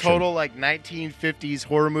in erection. Total, like, 1950s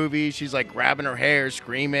horror movie. She's, like, grabbing her hair,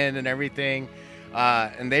 screaming and everything.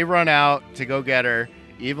 And they run out to go get her.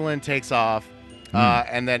 Evelyn takes off.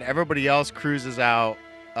 And then everybody else cruises out.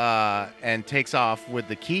 And takes off with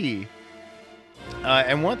the key.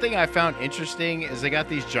 And one thing I found interesting is they got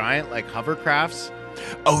these giant like hovercrafts.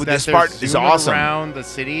 Oh, this part is awesome. Around the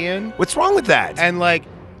city in. What's wrong with that? And like,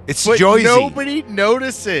 it's Joyzy. Nobody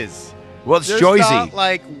notices. Well, it's There's Joyzy. Not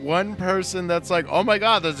like one person that's like, oh my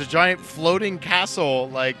god, there's a giant floating castle.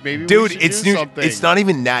 Like maybe dude, we should it's do new. something. It's not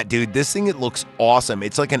even that, dude. This thing, it looks awesome.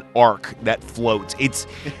 It's like an ark that floats. It's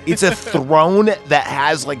a throne that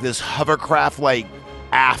has like this hovercraft like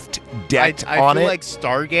aft decked I on feel it. Like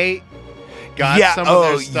Stargate got some of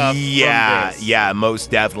their stuff. Yeah, from this. yeah,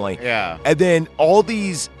 most definitely. Yeah. And then all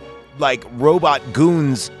these like robot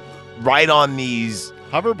goons ride on these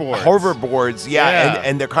hoverboards, yeah.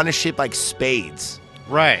 And they're kind of shaped like spades.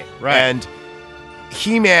 Right. And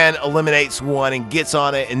He-Man eliminates one and gets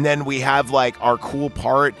on it, and then we have like our cool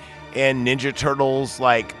part and Ninja Turtles,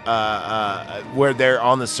 like where they're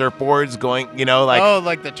on the surfboards going, you know, like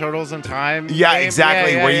like the Turtles in Time. Yeah, game?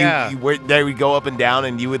 exactly. Yeah, where there we go up and down,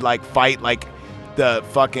 and you would like fight like the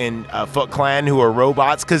fucking Foot Clan who are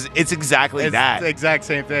robots, because it's exactly that. The exact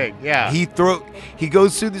same thing. Yeah. He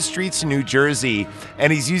goes through the streets of New Jersey,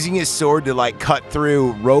 and he's using his sword to like cut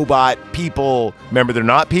through robot people. Remember, they're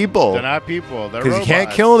not people. They're not people. They're because robots. you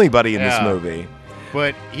can't kill anybody in this movie.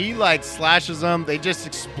 But he like slashes them. They just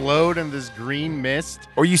explode in this green mist.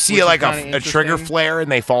 Or you see like a trigger flare and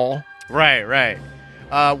they fall. Right.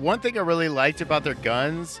 One thing I really liked about their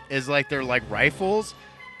guns is like they're like rifles,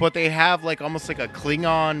 but they have like almost like a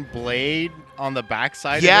Klingon blade on the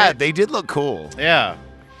backside. Yeah, of it. they did look cool. Yeah.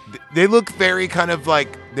 They look very kind of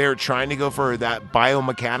like they're trying to go for that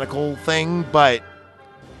biomechanical thing, but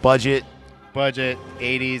budget.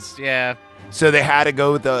 80s, yeah. So they had to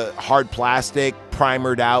go with the hard plastic,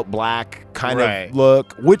 primered out black kind Right. of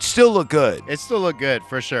look, which still look good. It still looked good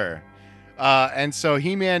for sure. And so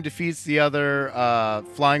He-Man defeats the other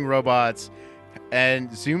flying robots and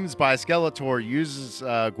zooms by Skeletor, uses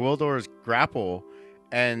Gwildor's grapple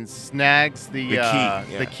and snags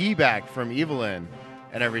the key back from Evelyn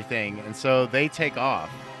and everything. And so they take off.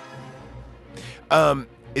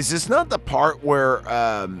 Is this not the part where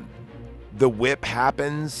the whip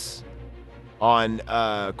happens on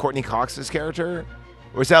Courtney Cox's character?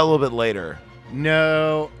 Or is that a little bit later?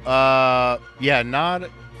 No, yeah, not.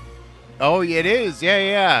 Oh, it is.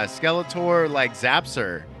 Yeah. Skeletor like zaps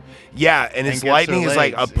her. Yeah, and his gets her lightning is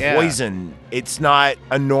like a legs, yeah. poison. It's not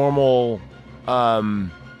a normal.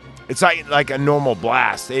 It's like a normal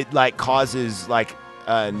blast. It like causes like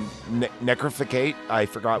necroficate. I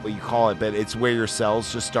forgot what you call it, but it's where your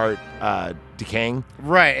cells just start decaying.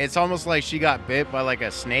 Right. It's almost like she got bit by like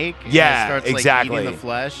a snake. And Yeah, it starts, exactly. Like, eating the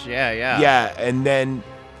flesh. Yeah. Yeah, and then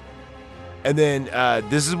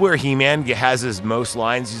this is where He-Man has his most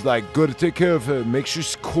lines. He's like, "Gotta take care of her. Make sure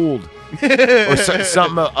she's cooled," or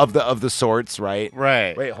something of the sorts, right?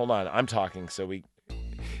 Right. Wait, hold on. I'm talking, so we.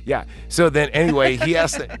 Yeah. So then, anyway, he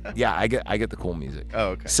has to. Yeah, I get the cool music. Oh,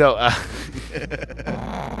 okay. So.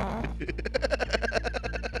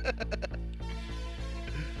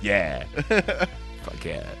 Yeah. Fuck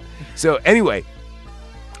yeah. So anyway,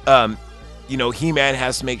 He-Man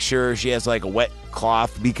has to make sure she has like a wet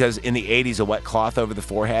cloth, because in the 80s a wet cloth over the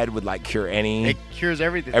forehead would like cure any. It cures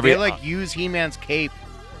everything. They like use He-Man's cape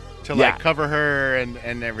to like cover her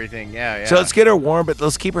and everything. Yeah. So let's get her warm, but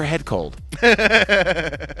let's keep her head cold.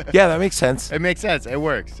 Yeah, that makes sense. It makes sense. It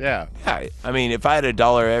works. Yeah. Yeah, I mean, if I had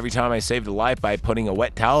 $1 every time I saved a life by putting a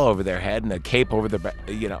wet towel over their head and a cape over their,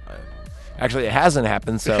 actually it hasn't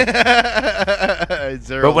happened. So,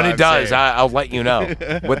 but when it does, I'll let you know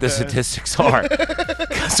what the statistics are.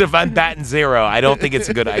 Because if I'm batting 0, I don't think it's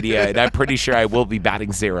a good idea, and I'm pretty sure I will be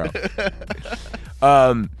batting 0.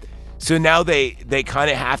 So now they kind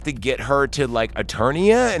of have to get her to like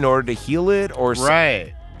Eternia in order to heal it, or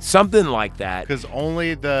something like that. Because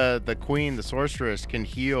only the queen, the sorceress, can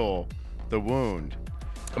heal the wound.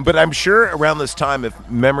 But I'm sure around this time, if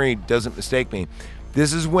memory doesn't mistake me,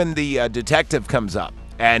 this is when the detective comes up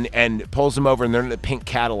and pulls him over, and they're in the pink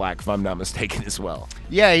Cadillac, if I'm not mistaken, as well.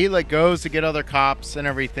 Yeah, he like goes to get other cops and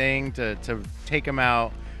everything to take him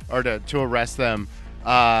out, or to arrest them.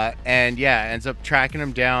 And ends up tracking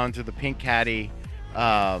him down to the pink caddy.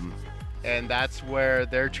 And that's where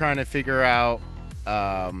they're trying to figure out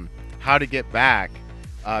how to get back,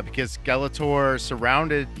 because Skeletor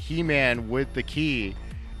surrounded He-Man with the key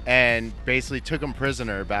and basically took him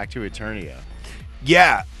prisoner back to Eternia.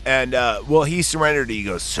 Yeah, and he surrendered. He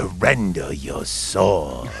goes, "Surrender your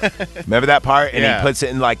sword." Remember that part? And he puts it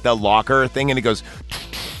in like the locker thing, and it goes,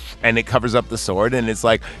 and it covers up the sword, and it's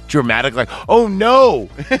like dramatic, like, "Oh no,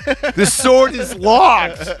 the sword is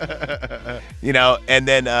locked," And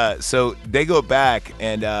then so they go back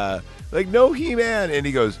and like, "No, He-Man," and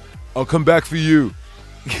he goes, "I'll come back for you."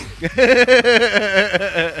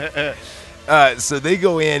 So they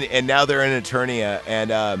go in, and now they're in Eternia,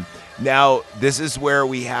 and now this is where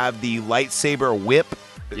we have the lightsaber whip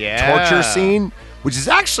torture scene, which is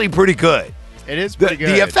actually pretty good. It is pretty good.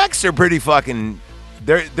 The effects are pretty fucking.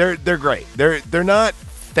 They're great. They're not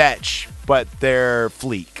fetch, but they're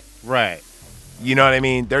fleek. Right. You know what I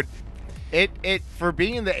mean? It for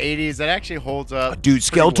being in the 80s, that actually holds up. Dude,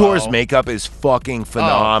 Skeletor's makeup is fucking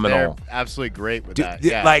phenomenal. They're absolutely great with Dude, that.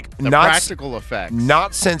 Yeah. Like the not practical effects.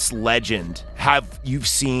 Not since Legend have you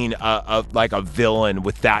seen a villain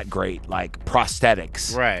with that great like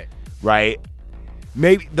prosthetics. Right.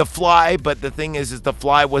 Maybe the Fly, but the thing is the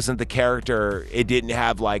Fly wasn't the character. It didn't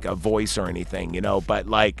have like a voice or anything, But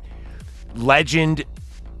like Legend,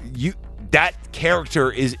 that character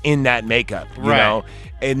is in that makeup, you know.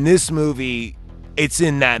 In this movie, it's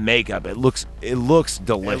in that makeup. It looks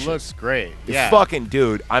delicious. It looks great. It's fucking,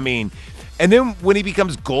 dude. I mean, and then when he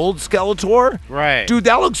becomes Gold Skeletor, dude,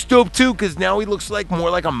 that looks dope too, because now he looks like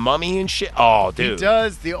more like a mummy and shit. Oh, dude, he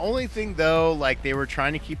does. The only thing though, like they were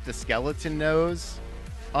trying to keep the skeleton nose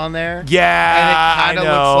on there. Yeah, and it kind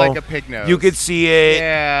of looks like a pig nose. You could see it.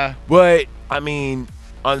 Yeah, but I mean,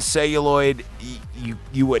 on celluloid,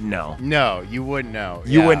 you wouldn't know. No, you wouldn't know.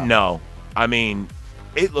 You wouldn't know. I mean,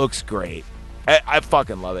 it looks great. I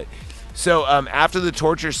fucking love it. So after the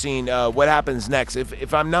torture scene, what happens next?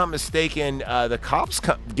 If I'm not mistaken, the cops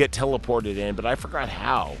get teleported in, but I forgot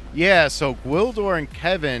how. Yeah, so Gwildor and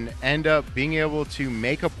Kevin end up being able to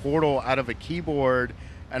make a portal out of a keyboard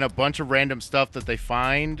and a bunch of random stuff that they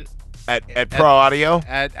find At Pro Audio?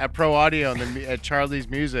 At Pro Audio and at Charlie's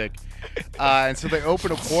Music. And so they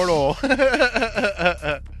open a portal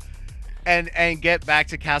and get back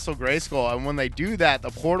to Castle Grayskull. And when they do that,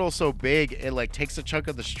 the portal's so big, it like takes a chunk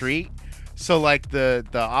of the street. So like the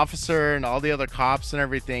officer and all the other cops and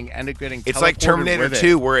everything end up getting teleported. It's like Terminator with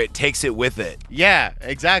 2 where it takes it with it. Yeah,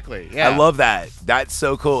 exactly. Yeah. I love that. That's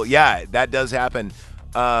so cool. Yeah, that does happen.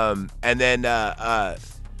 And then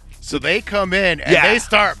so they come in and they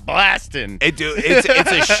start blasting. It's a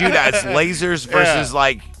shootout. It's lasers versus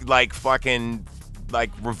like fucking like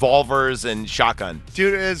revolvers and shotgun.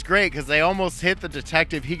 Dude, it is great because they almost hit the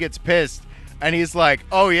detective. He gets pissed. And he's like,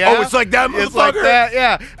 oh, yeah? Oh, it's like that, motherfucker? It's like that,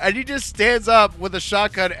 yeah. And he just stands up with a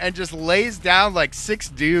shotgun and just lays down like 6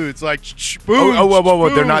 dudes, like, boom. Oh, whoa.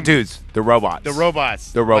 Boom. They're not dudes. They're robots. The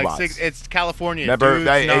robots. Like it's California. Remember,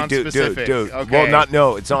 dudes, non-specific. Dude. Okay.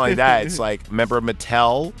 Well, it's not like that. It's like, remember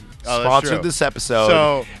Mattel sponsored this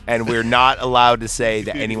episode, and we're not allowed to say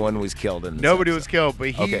that anyone was killed in this Nobody episode. was killed,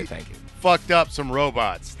 but he... Okay, thank you. Fucked up some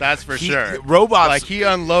robots, that's for sure. Robots, like he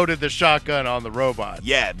unloaded the shotgun on the robots.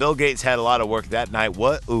 Yeah, Bill Gates had a lot of work that night.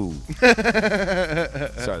 What? Ooh. Sorry,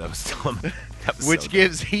 that was dumb. Which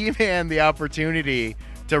gives He-Man the opportunity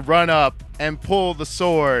to run up and pull the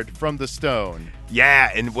sword from the stone.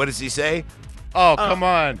 Yeah, and what does he say? Oh, come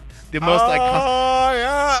on. The most iconic. Oh,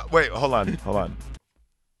 yeah. Wait, hold on.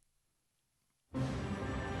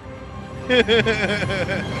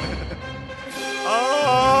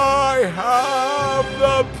 I have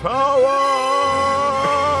the power.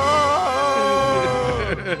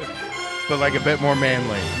 But like a bit more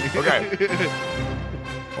manly. Okay.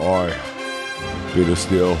 I, Peter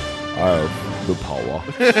Steele, I have the power.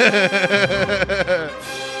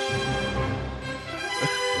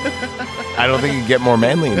 I don't think you can get more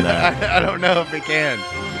manly than that. I don't know if it can.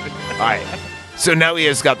 All right. So now he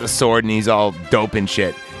has got the sword and he's all dope and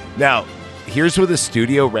shit. Now, here's where the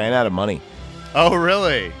studio ran out of money. Oh,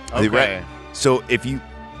 really? Okay. So if you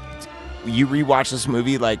rewatch this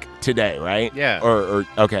movie like today, right? Yeah. Or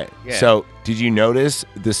okay. Yeah. So did you notice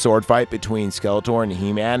the sword fight between Skeletor and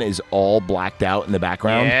He-Man is all blacked out in the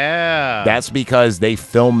background? Yeah. That's because they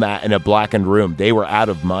filmed that in a blackened room. They were out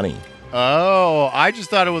of money. Oh, I just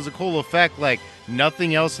thought it was a cool effect. Like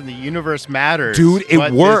nothing else in the universe matters. Dude,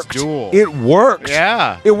 it worked. It worked.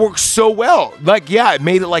 Yeah. It worked so well. Like, yeah, it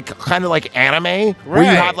made it like kind of like anime where you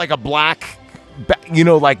have like a black,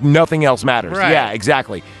 like nothing else matters. Right. Yeah,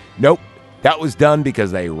 exactly. Nope. That was done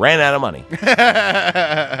because they ran out of money.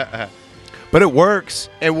 But it works.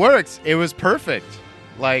 It works. It was perfect.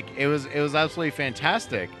 Like it was absolutely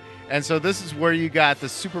fantastic. And so this is where you got the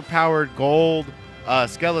superpowered gold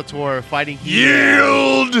Skeletor fighting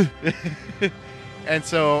He-Man. Yield! And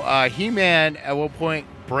so He-Man at one point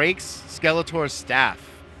breaks Skeletor's staff.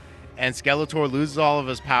 And Skeletor loses all of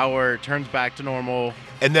his power, turns back to normal.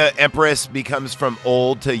 And the Empress becomes from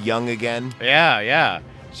old to young again. Yeah.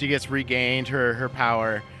 She gets regained her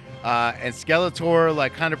power. And Skeletor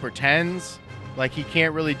like kind of pretends like he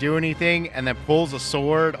can't really do anything and then pulls a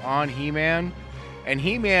sword on He-Man. And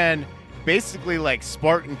He-Man basically like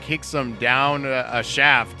Spartan kicks him down a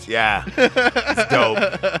shaft. Yeah. It's dope.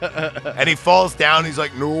 And he falls down. He's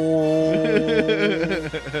like, no.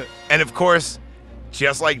 And of course,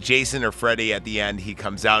 just like Jason or Freddy at the end, he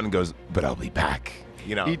comes out and goes, but I'll be back.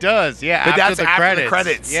 You know, he does, yeah. But that's after the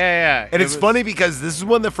credits. Yeah. And it's funny because this is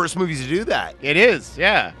one of the first movies to do that. It is,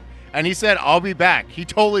 yeah. And he said, I'll be back. He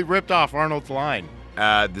totally ripped off Arnold's line.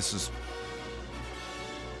 This is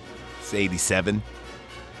 87.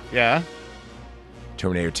 Yeah.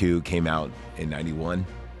 Terminator 2 came out in 91.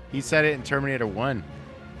 He said it in Terminator 1.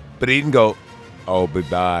 But he didn't go, I'll be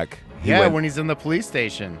back. He went, when he's in the police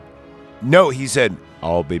station. No, he said,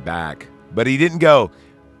 I'll be back. But he didn't go,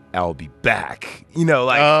 I'll be back.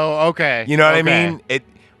 Oh, okay. You know what I mean?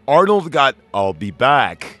 Arnold got, I'll be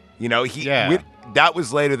back. That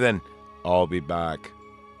was later than, I'll be back.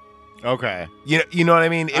 Okay. You know what I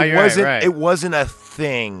mean? It wasn't a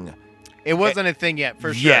thing. It wasn't a thing yet,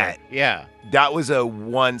 for sure. Yet. Yeah. That was a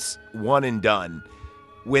one and done.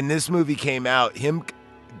 When this movie came out,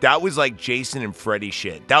 that was like Jason and Freddy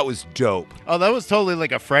shit. That was dope. Oh, that was totally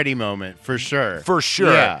like a Freddy moment, for sure. For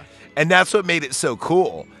sure. Yeah. And that's what made it so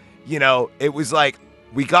cool. It was like,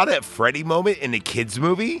 we got a Freddy moment in a kids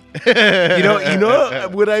movie. You know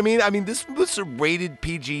what I mean? I mean, this was a rated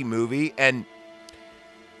PG movie, and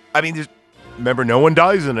I mean, Remember, no one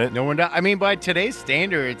dies in it. No one. I mean, by today's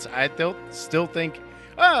standards, I still think,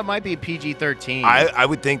 it might be PG-13. I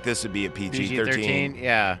would think this would be a PG-13.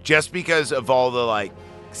 Yeah. Just because of all the like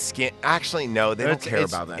skin. Actually, no, they don't care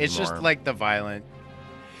about that It's anymore. just like the violent.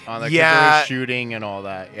 Like, Yeah. there was shooting and all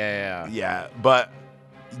that. Yeah. Yeah, but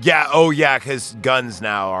yeah, oh yeah, because guns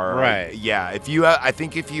now are Right. yeah, if you, I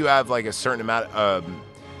think if you have like a certain amount of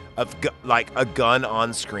like a gun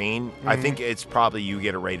on screen, I think it's probably you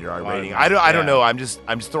get a rated R rating. I don't know. I'm just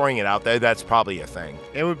throwing it out there. That's probably a thing.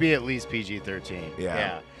 It would be at least PG-13.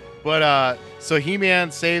 Yeah. But so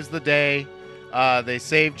He-Man saves the day. They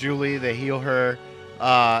save Julie. They heal her.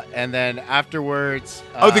 And then afterwards.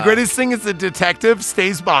 The greatest thing is the detective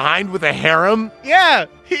stays behind with a harem. Yeah,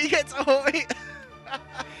 he gets.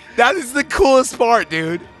 That is the coolest part,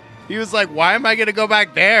 dude. He was like, "Why am I gonna go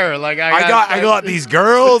back there? Like, I got these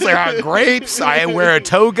girls. I got grapes. I wear a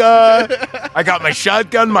toga. I got my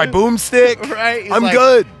shotgun, my boomstick. Right? He's I'm like,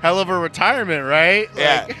 good. Hell of a retirement, right?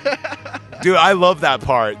 Yeah. Dude, I love that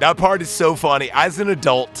part. That part is so funny. As an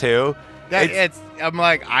adult too. I'm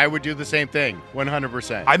like, I would do the same thing,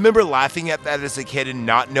 100%. I remember laughing at that as a kid and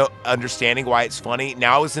not understanding why it's funny.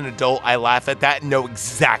 Now as an adult, I laugh at that and know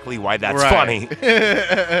exactly why that's funny.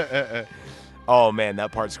 Oh man,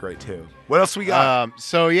 that part's great too. What else we got?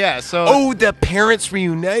 Oh, the parents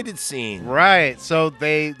reunited scene. Right. So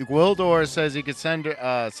Wildor says he could send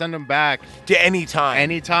them back to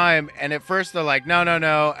anytime. And at first they're like, no.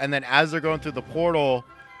 And then as they're going through the portal,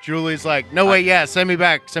 Julie's like, no, wait, send me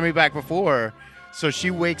back before. So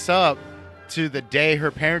she wakes up to the day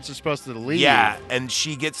her parents are supposed to leave. Yeah, and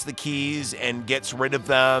she gets the keys and gets rid of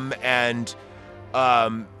them, and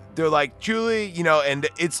they're like, Julie, and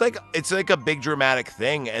it's like a big dramatic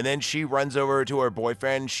thing. And then she runs over to her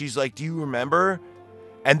boyfriend. She's like, do you remember?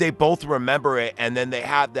 And they both remember it. And then they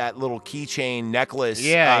have that little keychain necklace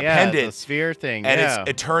pendant. The sphere thing. And it's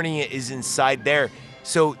Eternia is inside there.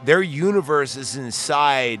 So their universe is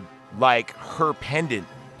inside like her pendant.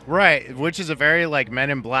 Right, which is a very like Men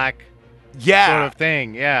in Black sort of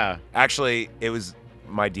thing. Yeah. Actually, it was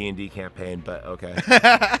my D&D campaign, but okay.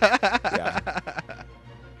 Yeah.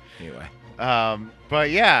 Anyway. But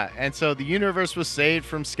yeah, and so the universe was saved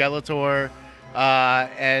from Skeletor,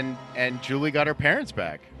 and Julie got her parents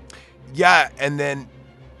back. Yeah, and then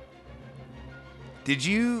did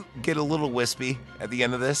you get a little wispy at the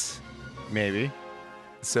end of this? Maybe.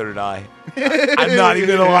 So did I. I'm not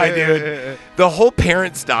even gonna lie, dude. The whole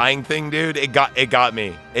parents dying thing, dude, it got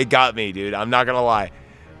me. It got me, dude. I'm not gonna lie.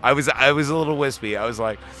 I was a little wispy. I was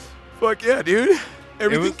like, fuck yeah, dude.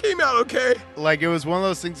 Everything came out okay. Like, it was one of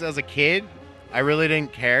those things as a kid, I really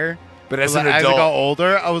didn't care. But as an as adult, I got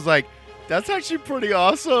older, I was like, that's actually pretty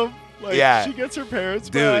awesome. Like, she gets her parents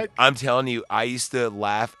back. Dude, I'm telling you, I used to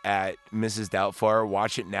laugh at Mrs. Doubtfire.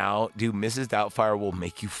 Watch it now. Dude, Mrs. Doubtfire will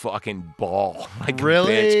make you fucking bawl. Like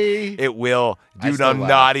really? A bitch. It will. Dude, I'm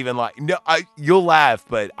not even like, no, you'll laugh,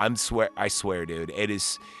 but I swear, dude, it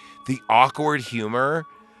is the awkward humor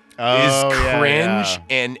is cringe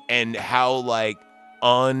and how like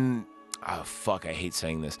oh fuck, I hate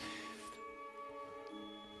saying this.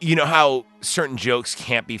 You know how certain jokes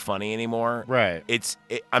can't be funny anymore? Right.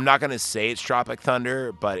 I'm not going to say it's Tropic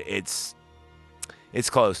Thunder, but it's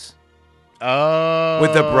close. Oh.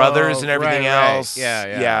 With the brothers and everything else. Right.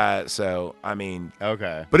 Yeah. Yeah, so, I mean.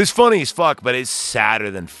 Okay. But it's funny as fuck, but it's sadder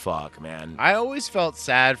than fuck, man. I always felt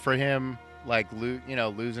sad for him, like,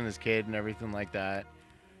 losing his kid and everything like that.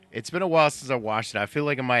 It's been a while since I watched it. I feel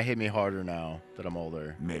like it might hit me harder now that I'm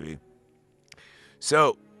older. Maybe.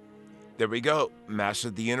 So, there we go. Master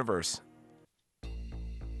of the Universe.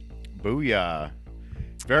 Booyah.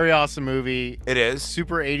 Very awesome movie. It is.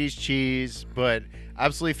 Super 80s cheese, but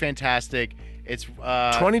absolutely fantastic. It's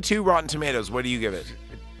 22 Rotten Tomatoes. What do you give it?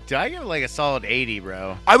 Did I give it like a solid 80,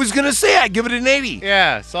 bro? I was going to say I'd give it an 80.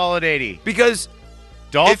 Yeah, solid 80. Because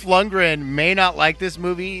Dolph Lundgren may not like this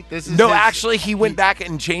movie. Actually, he went back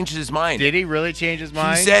and changed his mind. Did he really change his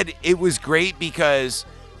mind? He said it was great because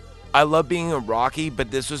I love being a Rocky,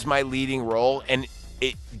 but this was my leading role, and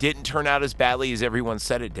it didn't turn out as badly as everyone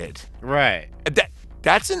said it did. Right.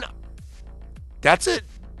 That's a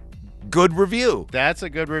good review. That's a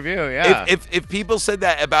good review, yeah. If people said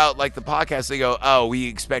that about like the podcast, they go, "Oh, we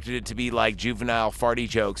expected it to be like juvenile farty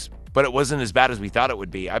jokes, but it wasn't as bad as we thought it would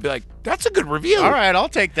be." I'd be like, "That's a good review." All right, I'll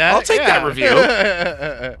take that. I'll take that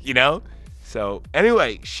review. You know? So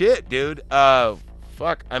anyway, shit, dude.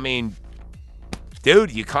 Fuck. I mean,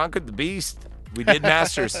 dude, you conquered the beast. We did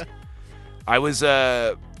Masters. I was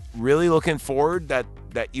really looking forward that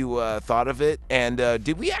that you thought of it. And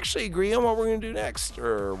did we actually agree on what we're going to do next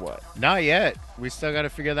or what? Not yet. We still got to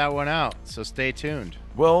figure that one out. So stay tuned.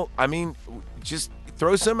 Well, I mean, just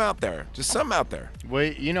throw some out there. Just some out there.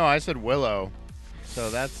 Well, I said Willow. So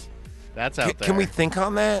that's out there. Can we think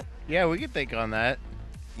on that? Yeah, we can think on that.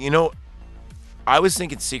 I was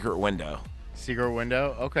thinking Secret Window. Secret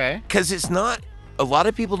Window? Okay. Because it's not, a lot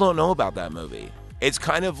of people don't know about that movie. It's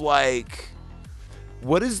kind of like,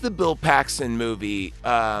 what is the Bill Paxton movie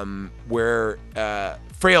where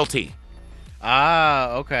Frailty?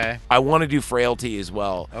 Ah, okay. I want to do Frailty as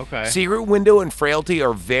well. Okay. Secret Window and Frailty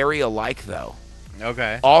are very alike, though.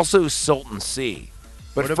 Okay. Also Salton Sea.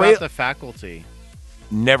 But what about The Faculty?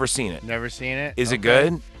 Never seen it. Never seen it? Is it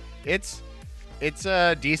good? It's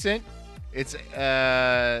decent. It's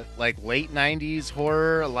like late 90s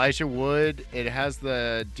horror, Elijah Wood. It has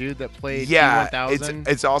the dude that played T-1000.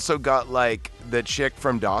 It's also got like the chick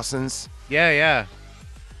from Dawson's. Yeah.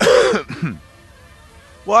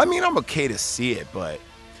 Well, I mean, I'm okay to see it, but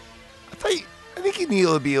I think you need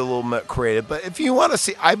to be a little more creative. But if you want to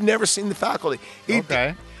see, I've never seen The Faculty.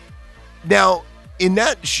 Okay. Now, in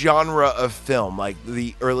that genre of film, like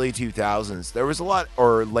the early 2000s, there was a lot,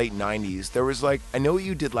 or late 90s, there was like, I Know What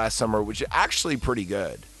You Did Last Summer, which is actually pretty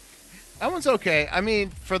good. That one's okay. I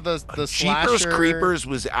mean, for the Jeepers slasher... Creepers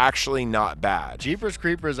was actually not bad. Jeepers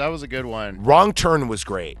Creepers, that was a good one. Wrong Turn was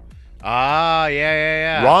great. Ah,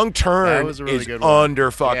 yeah. Wrong Turn That was a really is good one. under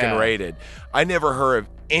fucking Yeah. rated. I never heard of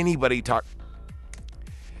anybody talk...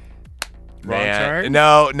 Wrong Man, Turn?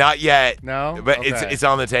 no, not yet. No? But Okay. it's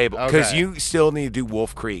on the table because Okay. you still need to do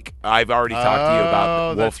Wolf Creek. I've already talked to you about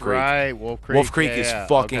Wolf that's Creek. right. Wolf Creek. Wolf Creek Yeah, is yeah.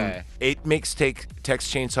 fucking. Okay. It makes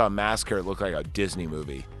Texas Chainsaw Massacre look like a Disney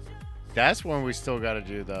movie. That's one we still got to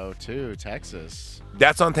do though, too. Texas.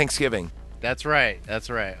 That's on Thanksgiving. That's right.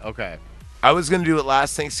 Okay. I was gonna do it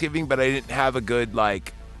last Thanksgiving, but I didn't have a good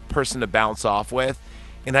like person to bounce off with,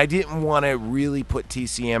 and I didn't want to really put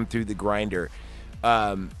TCM through the grinder.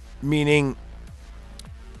 Meaning,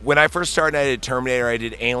 when I first started, I did Terminator, I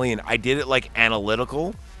did Alien, I did it like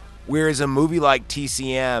analytical, whereas a movie like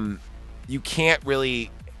TCM, you can't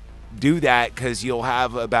really do that because you'll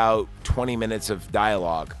have about 20 minutes of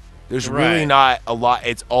dialogue. There's really Right. not a lot.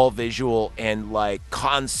 It's all visual and like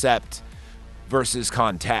concept versus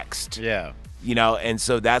context. Yeah. And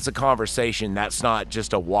so that's a conversation. That's not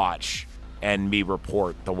just a watch and me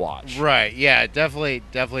report the watch. Right. Yeah. Definitely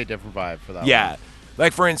a different vibe for that. Yeah. One.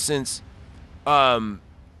 Like for instance, I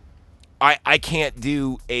can't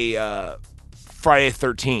do a Friday the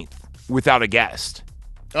 13th without a guest.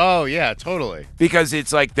 Oh yeah, totally. Because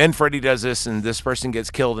it's like, then Freddy does this and this person gets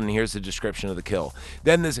killed and here's the description of the kill.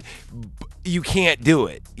 Then you can't do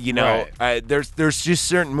it. Right. There's just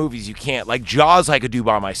certain movies you can't. Like Jaws I could do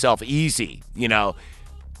by myself, easy.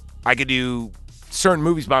 I could do certain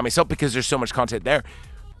movies by myself because there's so much content there.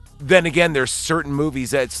 Then again, there's certain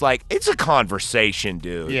movies that's like, it's a conversation,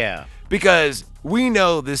 dude. Yeah. Because we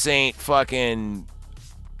know this ain't fucking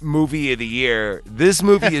movie of the year. This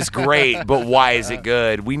movie is great, but why is it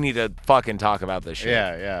good? We need to fucking talk about this shit.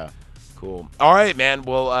 Yeah. Cool. All right, man.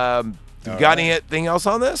 Well, you got anything else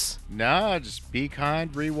on this? No, just be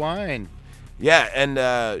kind, rewind. Yeah,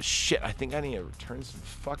 and shit, I think I need to return some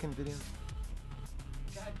fucking videos.